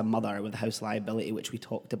that as a mother with House Liability, which we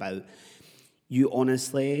talked about. You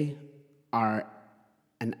honestly are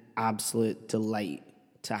an absolute delight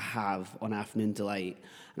to have on Afternoon Delight.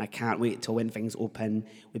 And I can't wait till when things open,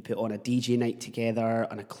 we put on a DJ night together,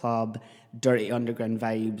 on a club, dirty underground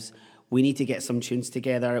vibes. We need to get some tunes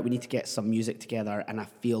together. We need to get some music together. And I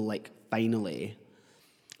feel like finally,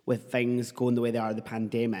 with things going the way they are, the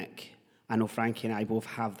pandemic, I know Frankie and I both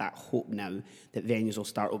have that hope now that venues will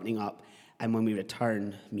start opening up. And when we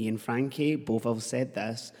return, me and Frankie both have said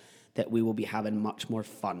this, that we will be having much more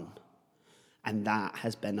fun. And that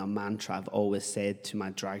has been a mantra I've always said to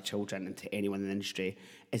my drag children and to anyone in the industry,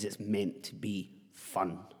 is it's meant to be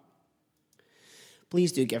fun.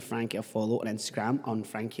 Please do give Frankie a follow on Instagram, on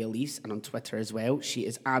Frankie Elyse, and on Twitter as well. She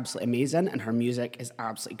is absolutely amazing, and her music is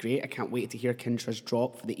absolutely great. I can't wait to hear Kintra's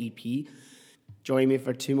drop for the EP. Join me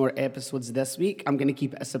for 2 more episodes this week. I'm going to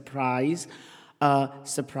keep it a surprise.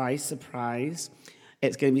 Surprise.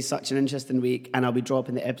 It's going to be such an interesting week, and I'll be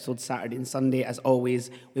dropping the episode Saturday and Sunday. As always,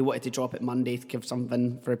 we wanted to drop it Monday to give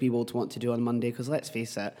something for people to want to do on Monday, because let's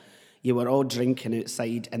face it, you were all drinking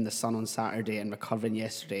outside in the sun on Saturday and recovering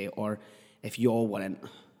yesterday, or if you all weren't,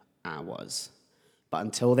 I was. But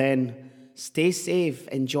until then, stay safe,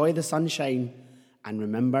 enjoy the sunshine, and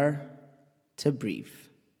remember to breathe.